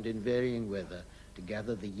year round in varying weather to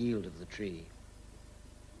gather the yield of the tree.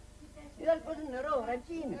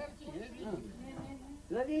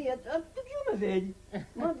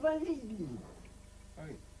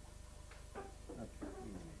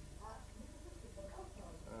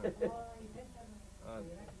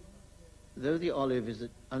 Though the olive is an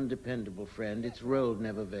undependable friend, its role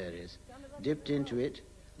never varies. Dipped into it,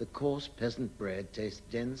 the coarse peasant bread tastes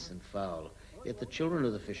dense and foul, yet the children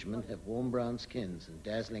of the fishermen have warm brown skins and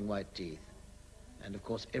dazzling white teeth. And of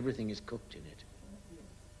course, everything is cooked in it.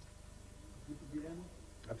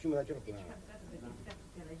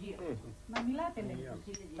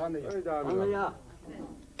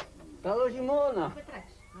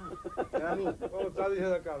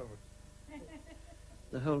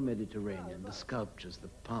 The whole Mediterranean, the sculptures, the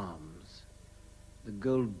palms, the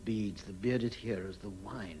gold beads, the bearded heroes, the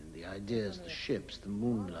wine, the ideas, the ships, the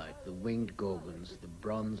moonlight, the winged gorgons, the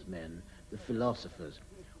bronze men, the philosophers,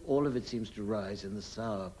 all of it seems to rise in the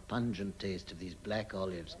sour, pungent taste of these black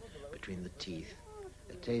olives between the teeth,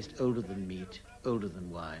 a taste older than meat, older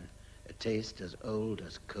than wine, a taste as old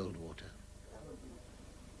as cold water.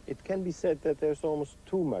 It can be said that there's almost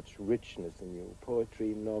too much richness in you. Poetry,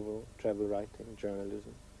 novel, travel writing,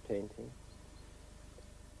 journalism, painting.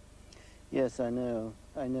 Yes, I know.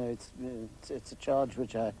 It's a charge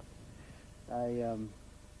which I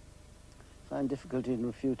find difficulty in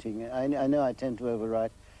refuting. I know I tend to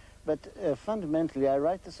overwrite, but fundamentally I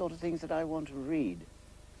write the sort of things that I want to read,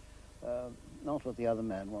 not what the other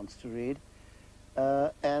man wants to read.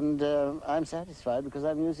 And I'm satisfied because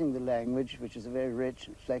I'm using the language, which is a very rich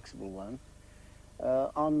and flexible one,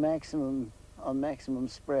 on maximum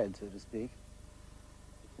spread, so to speak.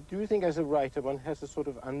 Do you think as a writer one has a sort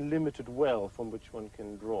of unlimited well from which one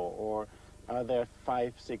can draw, or are there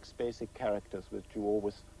 5, 6 basic characters which you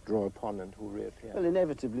always draw upon and who reappear? Well,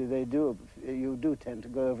 inevitably they do. You do tend to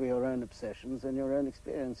go over your own obsessions and your own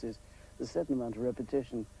experiences. There's a certain amount of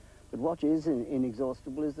repetition. But what is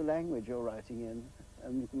inexhaustible is the language you're writing in,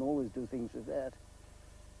 and you can always do things with that.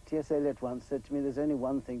 T.S. Eliot once said to me, there's only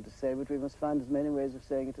one thing to say, but we must find as many ways of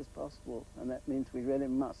saying it as possible, and that means we really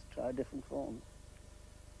must try different forms.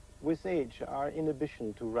 With age, are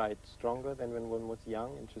inhibition to write stronger than when one was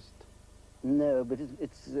young and just... No, but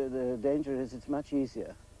the danger is it's much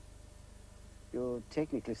easier. You're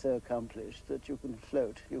technically so accomplished that you can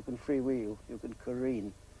float, you can freewheel, you can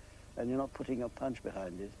careen, and you're not putting your punch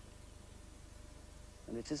behind it.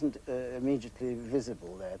 And it isn't immediately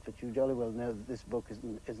visible, that, but you jolly well know that this book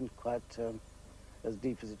isn't quite as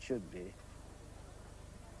deep as it should be.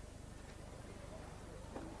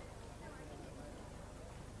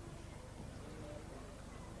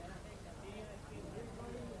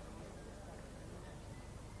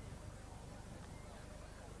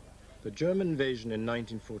 The German invasion in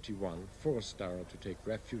 1941 forced Durrell to take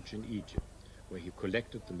refuge in Egypt, where he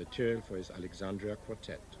collected the material for his Alexandria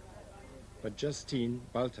quartet. But Justine,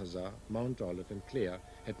 Balthazar, Mount Olive and Claire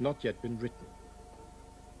had not yet been written.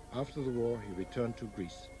 After the war, he returned to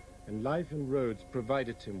Greece, and life in Rhodes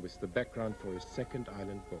provided him with the background for his second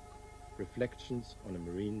island book, Reflections on a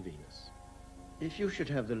Marine Venus. If you should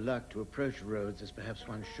have the luck to approach Rhodes, as perhaps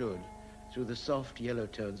one should, through the soft yellow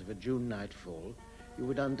tones of a June nightfall, you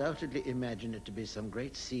would undoubtedly imagine it to be some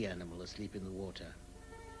great sea animal asleep in the water.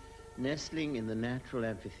 Nestling in the natural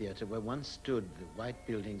amphitheater where once stood the white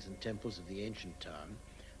buildings and temples of the ancient town,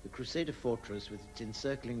 the Crusader fortress with its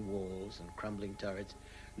encircling walls and crumbling turrets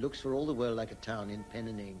looks for all the world like a town in pen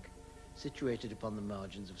and ink, situated upon the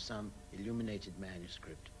margins of some illuminated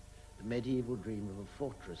manuscript, the medieval dream of a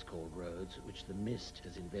fortress called Rhodes, which the mist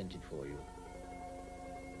has invented for you.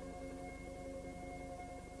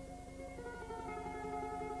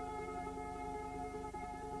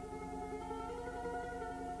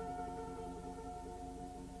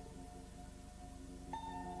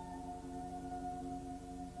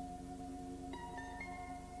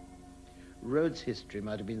 Rhodes' history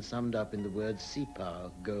might have been summed up in the words sea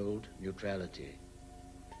power, gold, neutrality.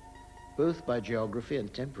 Both by geography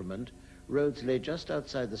and temperament, Rhodes lay just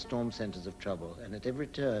outside the storm centers of trouble, and at every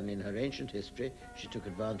turn in her ancient history, she took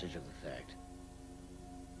advantage of the fact.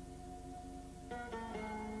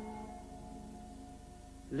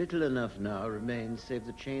 Little enough now remains save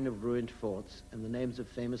the chain of ruined forts and the names of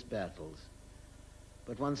famous battles.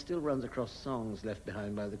 But one still runs across songs left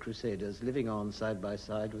behind by the Crusaders, living on side by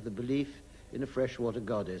side with the belief in a freshwater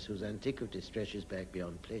goddess whose antiquity stretches back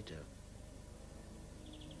beyond Plato.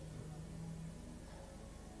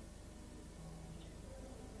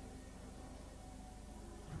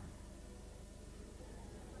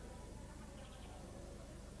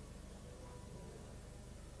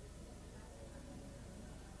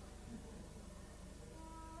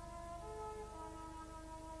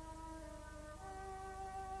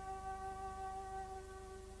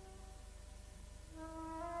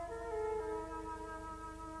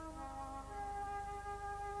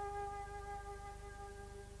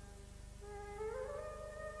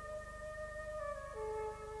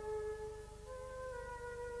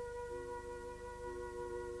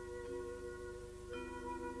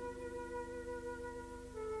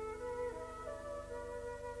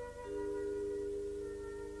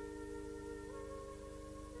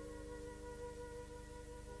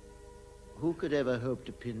 Who could ever hope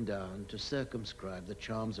to pin down, to circumscribe the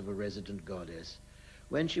charms of a resident goddess,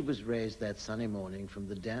 when she was raised that sunny morning from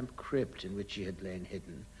the damp crypt in which she had lain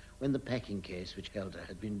hidden, when the packing case which held her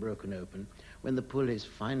had been broken open, when the pulleys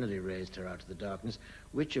finally raised her out of the darkness,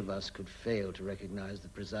 which of us could fail to recognize the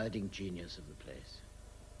presiding genius of the place?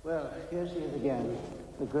 Well, here she is again,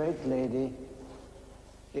 the great lady,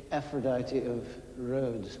 the Aphrodite of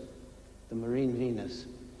Rhodes, the Marine Venus,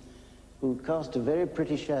 who cast a very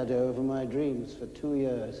pretty shadow over my dreams for 2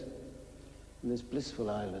 years in this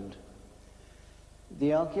blissful island.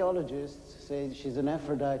 The archaeologists say she's an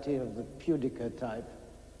Aphrodite of the Pudica type,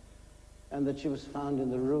 and that she was found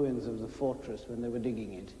in the ruins of the fortress when they were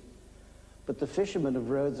digging it. But the fishermen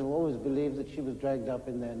of Rhodes have always believed that she was dragged up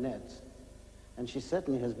in their nets, and she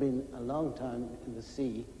certainly has been a long time in the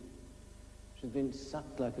sea. She's been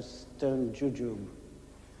sucked like a stone jujube.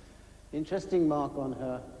 Interesting mark on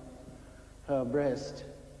her breast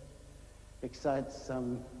excites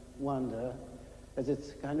some wonder, as it's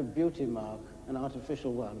a kind of beauty mark, an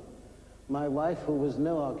artificial one. My wife, who was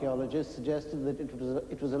no archaeologist, suggested that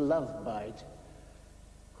it was a love bite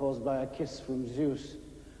caused by a kiss from Zeus.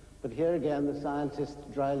 But here again, the scientists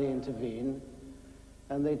dryly intervene,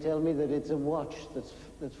 and they tell me that it's a watch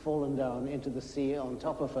that's fallen down into the sea on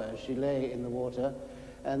top of her as she lay in the water,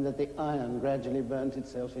 and that the iron gradually burnt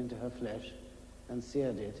itself into her flesh and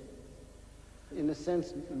seared it. In a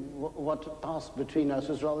sense, what passed between us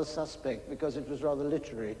was rather suspect because it was rather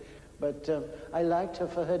literary. But I liked her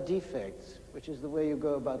for her defects, which is the way you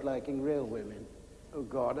go about liking real women. Oh,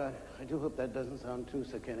 God, I do hope that doesn't sound too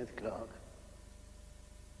Sir Kenneth Clark.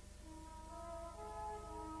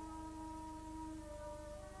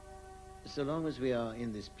 So long as we are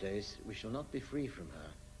in this place, we shall not be free from her.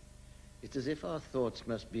 It's as if our thoughts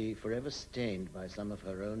must be forever stained by some of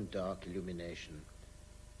her own dark illumination.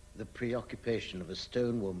 The preoccupation of a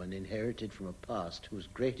stone woman inherited from a past whose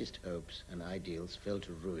greatest hopes and ideals fell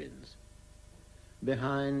to ruins.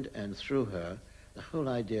 Behind and through her, the whole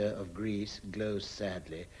idea of Greece glows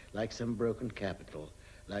sadly, like some broken capital,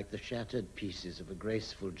 like the shattered pieces of a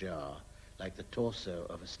graceful jar, like the torso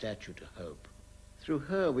of a statue to hope. Through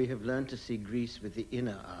her, we have learned to see Greece with the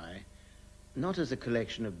inner eye, not as a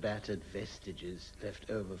collection of battered vestiges left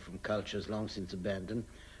over from cultures long since abandoned,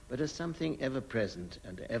 but as something ever-present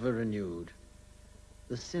and ever-renewed.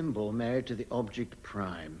 The symbol married to the object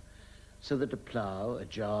prime, so that a plough, a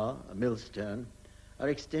jar, a millstone are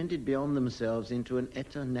extended beyond themselves into an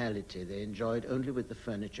eternality they enjoyed only with the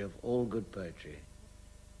furniture of all good poetry.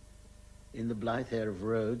 In the blithe air of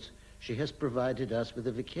Rhodes, she has provided us with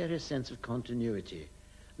a vicarious sense of continuity,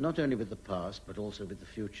 not only with the past, but also with the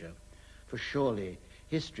future. For surely,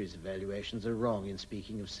 history's evaluations are wrong in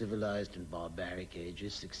speaking of civilized and barbaric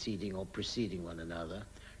ages succeeding or preceding one another.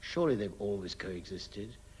 Surely they've always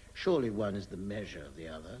coexisted. Surely one is the measure of the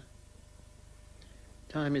other.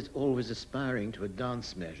 Time is always aspiring to a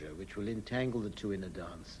dance measure which will entangle the two in a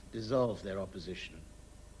dance, dissolve their opposition.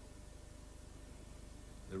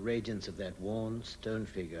 The radiance of that worn stone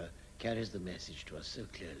figure carries the message to us so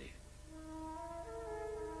clearly.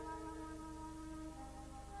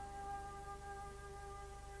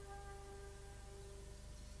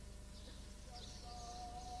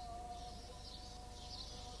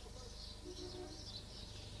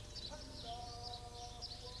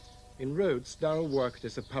 In Rhodes, Durrell worked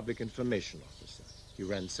as a public information officer. He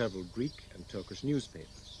ran several Greek and Turkish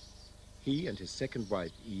newspapers. He and his second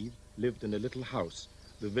wife, Eve, lived in a little house,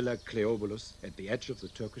 the Villa Cleobulus, at the edge of the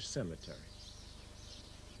Turkish cemetery.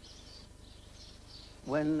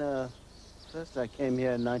 When first I came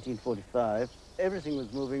here in 1945, everything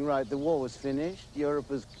was moving right. The war was finished. Europe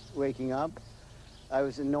was waking up. I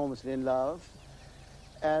was enormously in love.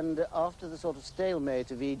 And after the sort of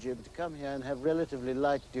stalemate of Egypt, to come here and have relatively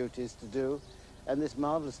light duties to do, and this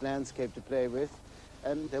marvelous landscape to play with.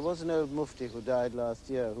 And there was an old mufti who died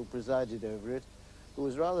last year, who presided over it, who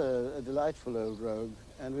was rather a delightful old rogue,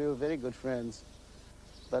 and we were very good friends.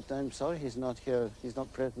 But I'm sorry he's not here. He's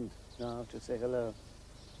not present now to say hello.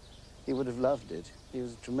 He would have loved it. He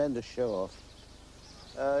was a tremendous show-off.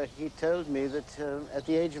 He told me that at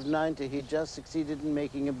the age of 90, he'd just succeeded in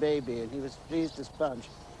making a baby, and he was pleased as punch.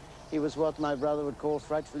 He was what my brother would call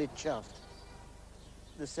frightfully chuffed.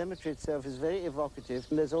 The cemetery itself is very evocative,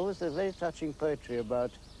 and there's always a very touching poetry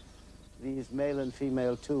about these male and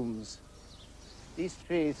female tombs. These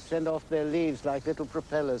trees send off their leaves like little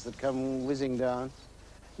propellers that come whizzing down.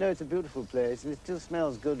 No, it's a beautiful place, and it still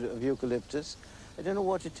smells good of eucalyptus. I don't know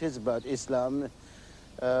what it is about Islam.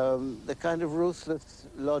 The kind of ruthless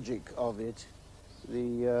logic of it,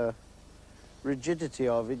 the rigidity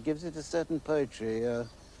of it, gives it a certain poetry,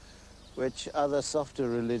 which other softer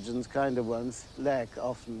religions, kinder ones, lack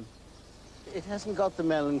often. It hasn't got the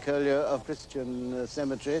melancholia of Christian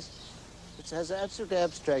cemeteries. It has an absolutely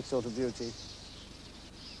abstract sort of beauty.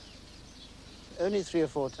 Only 3 or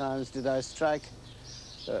 4 times did I strike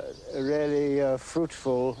really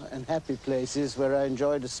fruitful and happy places where I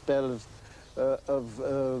enjoyed a spell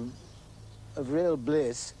of real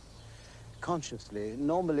bliss consciously.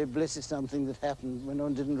 Normally, bliss is something that happened when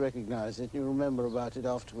one didn't recognize it. You remember about it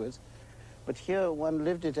afterwards. But here, one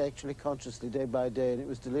lived it actually consciously, day by day, and it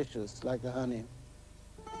was delicious, like the honey.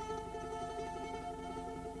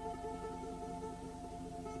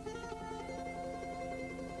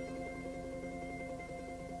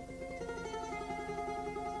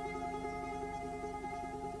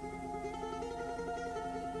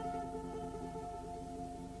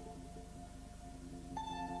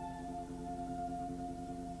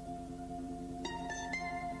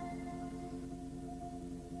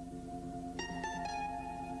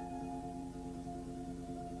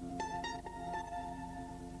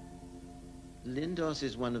 Lindos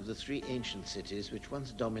is one of the 3 ancient cities which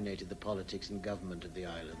once dominated the politics and government of the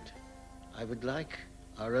island. I would like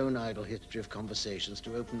our own idle history of conversations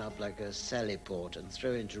to open up like a sally port and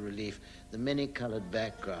throw into relief the many-colored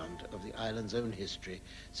background of the island's own history,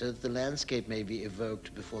 so that the landscape may be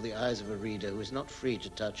evoked before the eyes of a reader who is not free to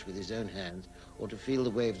touch with his own hands or to feel the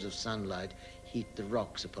waves of sunlight heat the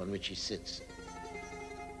rocks upon which he sits.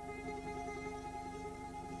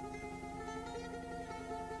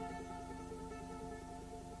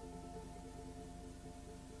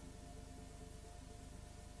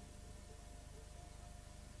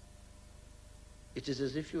 It is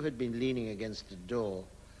as if you had been leaning against a door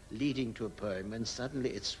leading to a poem, and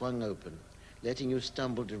suddenly it swung open, letting you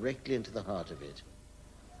stumble directly into the heart of it.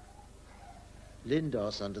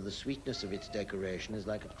 Lindos, under the sweetness of its decoration, is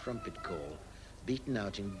like a trumpet call, beaten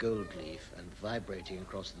out in gold leaf and vibrating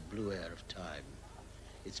across the blue air of time.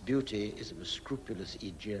 Its beauty is of a scrupulous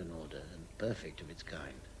Aegean order and perfect of its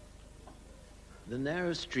kind. The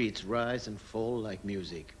narrow streets rise and fall like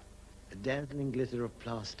music, a dazzling glitter of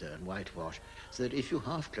plaster and whitewash, so that if you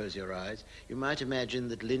half close your eyes, you might imagine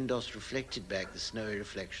that Lindos reflected back the snowy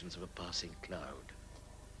reflections of a passing cloud.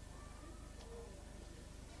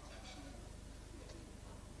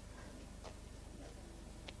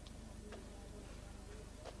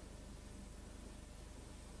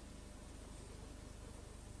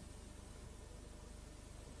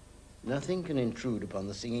 Nothing can intrude upon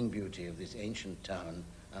the singing beauty of this ancient town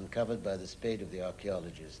uncovered by the spade of the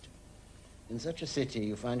archaeologist. In such a city,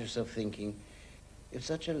 you find yourself thinking, if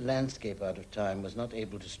such a landscape out of time was not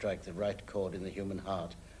able to strike the right chord in the human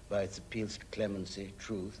heart by its appeals to clemency,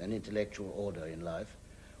 truth, and intellectual order in life,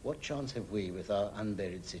 what chance have we with our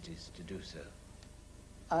unburied cities to do so?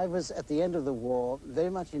 I was, at the end of the war, very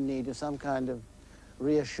much in need of some kind of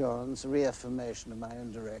reassurance, reaffirmation of my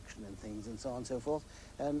own direction and things and so on and so forth.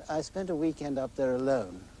 And I spent a weekend up there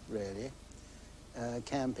alone, really,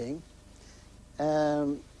 camping.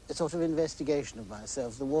 A sort of investigation of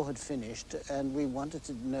myself. The war had finished, and we wanted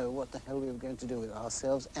to know what the hell we were going to do with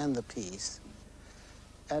ourselves and the peace.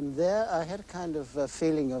 And there I had a kind of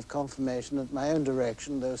feeling of confirmation that my own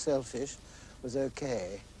direction, though selfish, was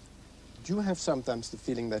okay. Do you have sometimes the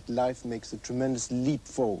feeling that life makes a tremendous leap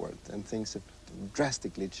forward and things have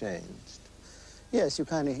drastically changed? Yes, you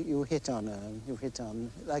hit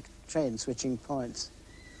on like train switching points.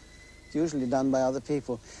 It's usually done by other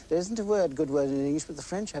people. There isn't a good word in English, but the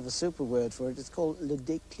French have a super word for it. It's called le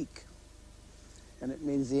déclic. And it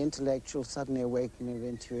means the intellectual suddenly awakening of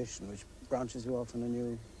intuition, which branches you off on a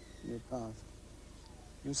new path.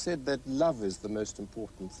 You said that love is the most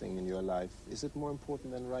important thing in your life. Is it more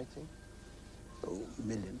important than writing? Oh, a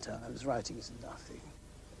million times. Writing is nothing.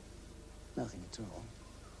 Nothing at all.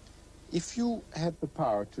 If you had the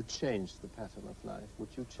power to change the pattern of life, would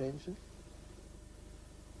you change it?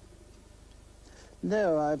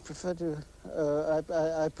 No, I prefer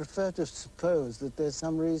to suppose that there's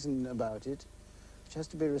some reason about it which has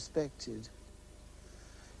to be respected.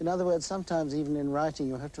 In other words, sometimes even in writing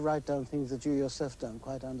you have to write down things that you yourself don't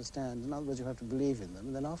quite understand. In other words, you have to believe in them,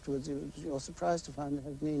 and then afterwards you're surprised to find they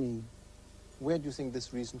have meaning. Where do you think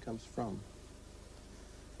this reason comes from?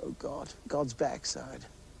 Oh, God. God's backside.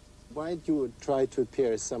 Why do you try to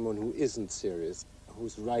appear as someone who isn't serious,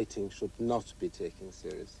 whose writing should not be taken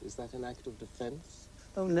serious? Is that an act of defense?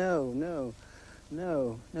 Oh, no,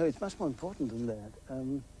 it's much more important than that.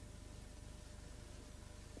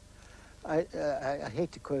 I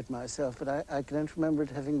hate to quote myself, but I don't remember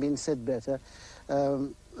it having been said better.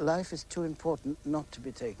 Life is too important not to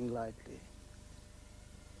be taken lightly.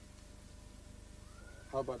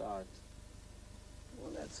 How about art?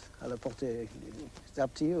 Well, that's à la portée. It's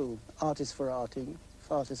up to you. Art is for arting,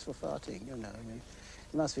 fart is for farting, you know. I mean,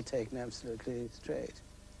 it must be taken absolutely straight.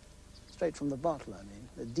 Straight from the bottle, I mean.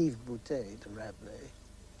 The dive bouteille to Rabelais.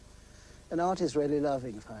 And art is really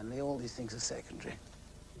loving, finally. All these things are secondary.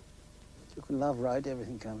 You can love right,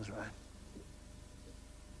 everything comes right.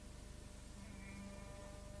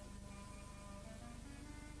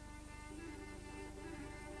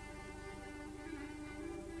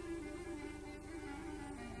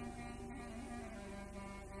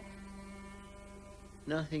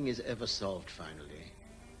 Nothing is ever solved finally.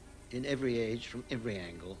 In every age, from every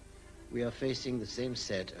angle, we are facing the same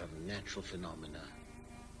set of natural phenomena.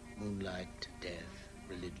 Moonlight, death,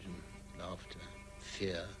 religion, laughter,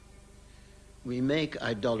 fear. We make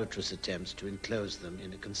idolatrous attempts to enclose them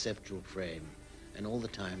in a conceptual frame, and all the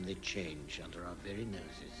time they change under our very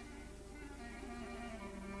noses.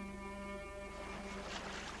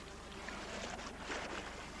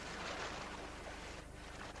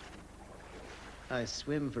 I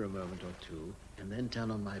swim for a moment or two, and then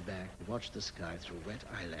turn on my back to watch the sky through wet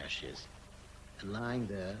eyelashes. And lying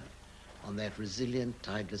there, on that resilient,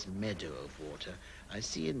 tideless meadow of water, I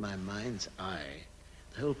see in my mind's eye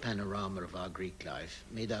the whole panorama of our Greek life,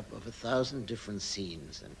 made up of 1,000 different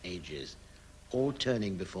scenes and ages, all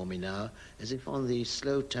turning before me now as if on the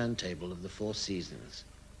slow turntable of the 4 seasons.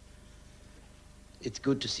 It's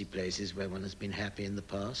good to see places where one has been happy in the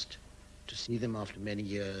past, to see them after many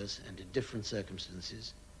years and in different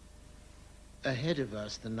circumstances. Ahead of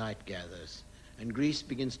us, the night gathers, and Greece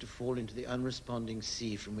begins to fall into the unresponding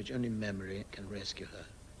sea from which only memory can rescue her.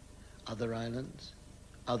 Other islands,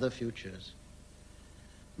 other futures.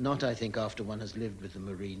 Not, I think, after one has lived with the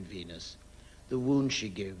marine Venus. The wound she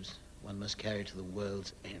gives, one must carry to the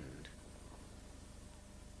world's end.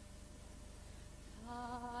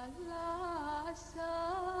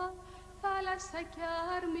 Θάλασσα κι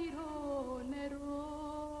άρμυρο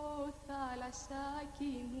νερό,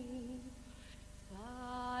 θάλασσάκι μου.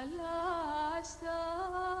 Θάλασσα,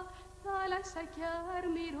 θάλασσα κι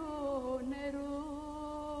άρμυρο νερό,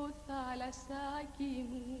 θάλασσάκι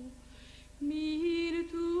μου. Μην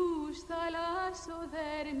τους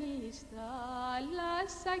θαλάσσοδέρμεις,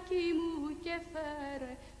 θάλασσάκι μου, και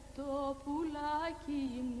φέρε το πουλάκι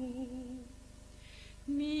μου.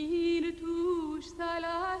 Μην τους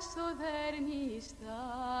θαλάσσοδέρμεις,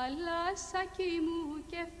 θάλασσάκι μου,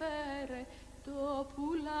 και φέρε το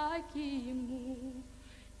πουλάκι μου.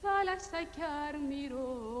 θάλασσα κι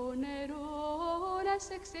αρμυρό νερό, να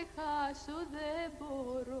σε ξεχάσω δεν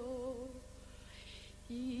μπορώ.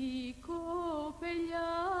 Η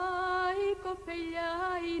κοπελιά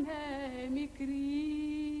είναι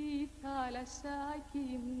μικρή, θάλασσάκι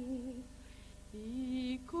μου.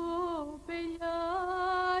 Η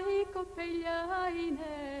κοπελιά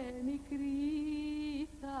είναι μικρή,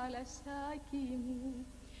 θάλασσάκι μου.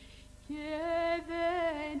 Και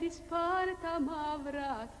δεν της πάρ' τα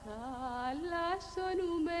μαύρα,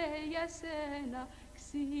 θαλάσσονουμε για σένα,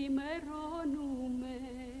 ξημερώνουμε.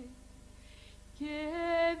 Και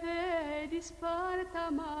δεν της πάρ' τα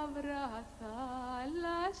μαύρα,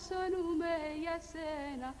 θαλάσσονουμε για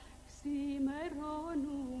σένα,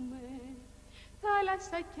 ξημερώνουμε.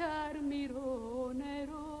 Θάλασσα κι αρμυρό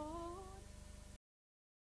νερό,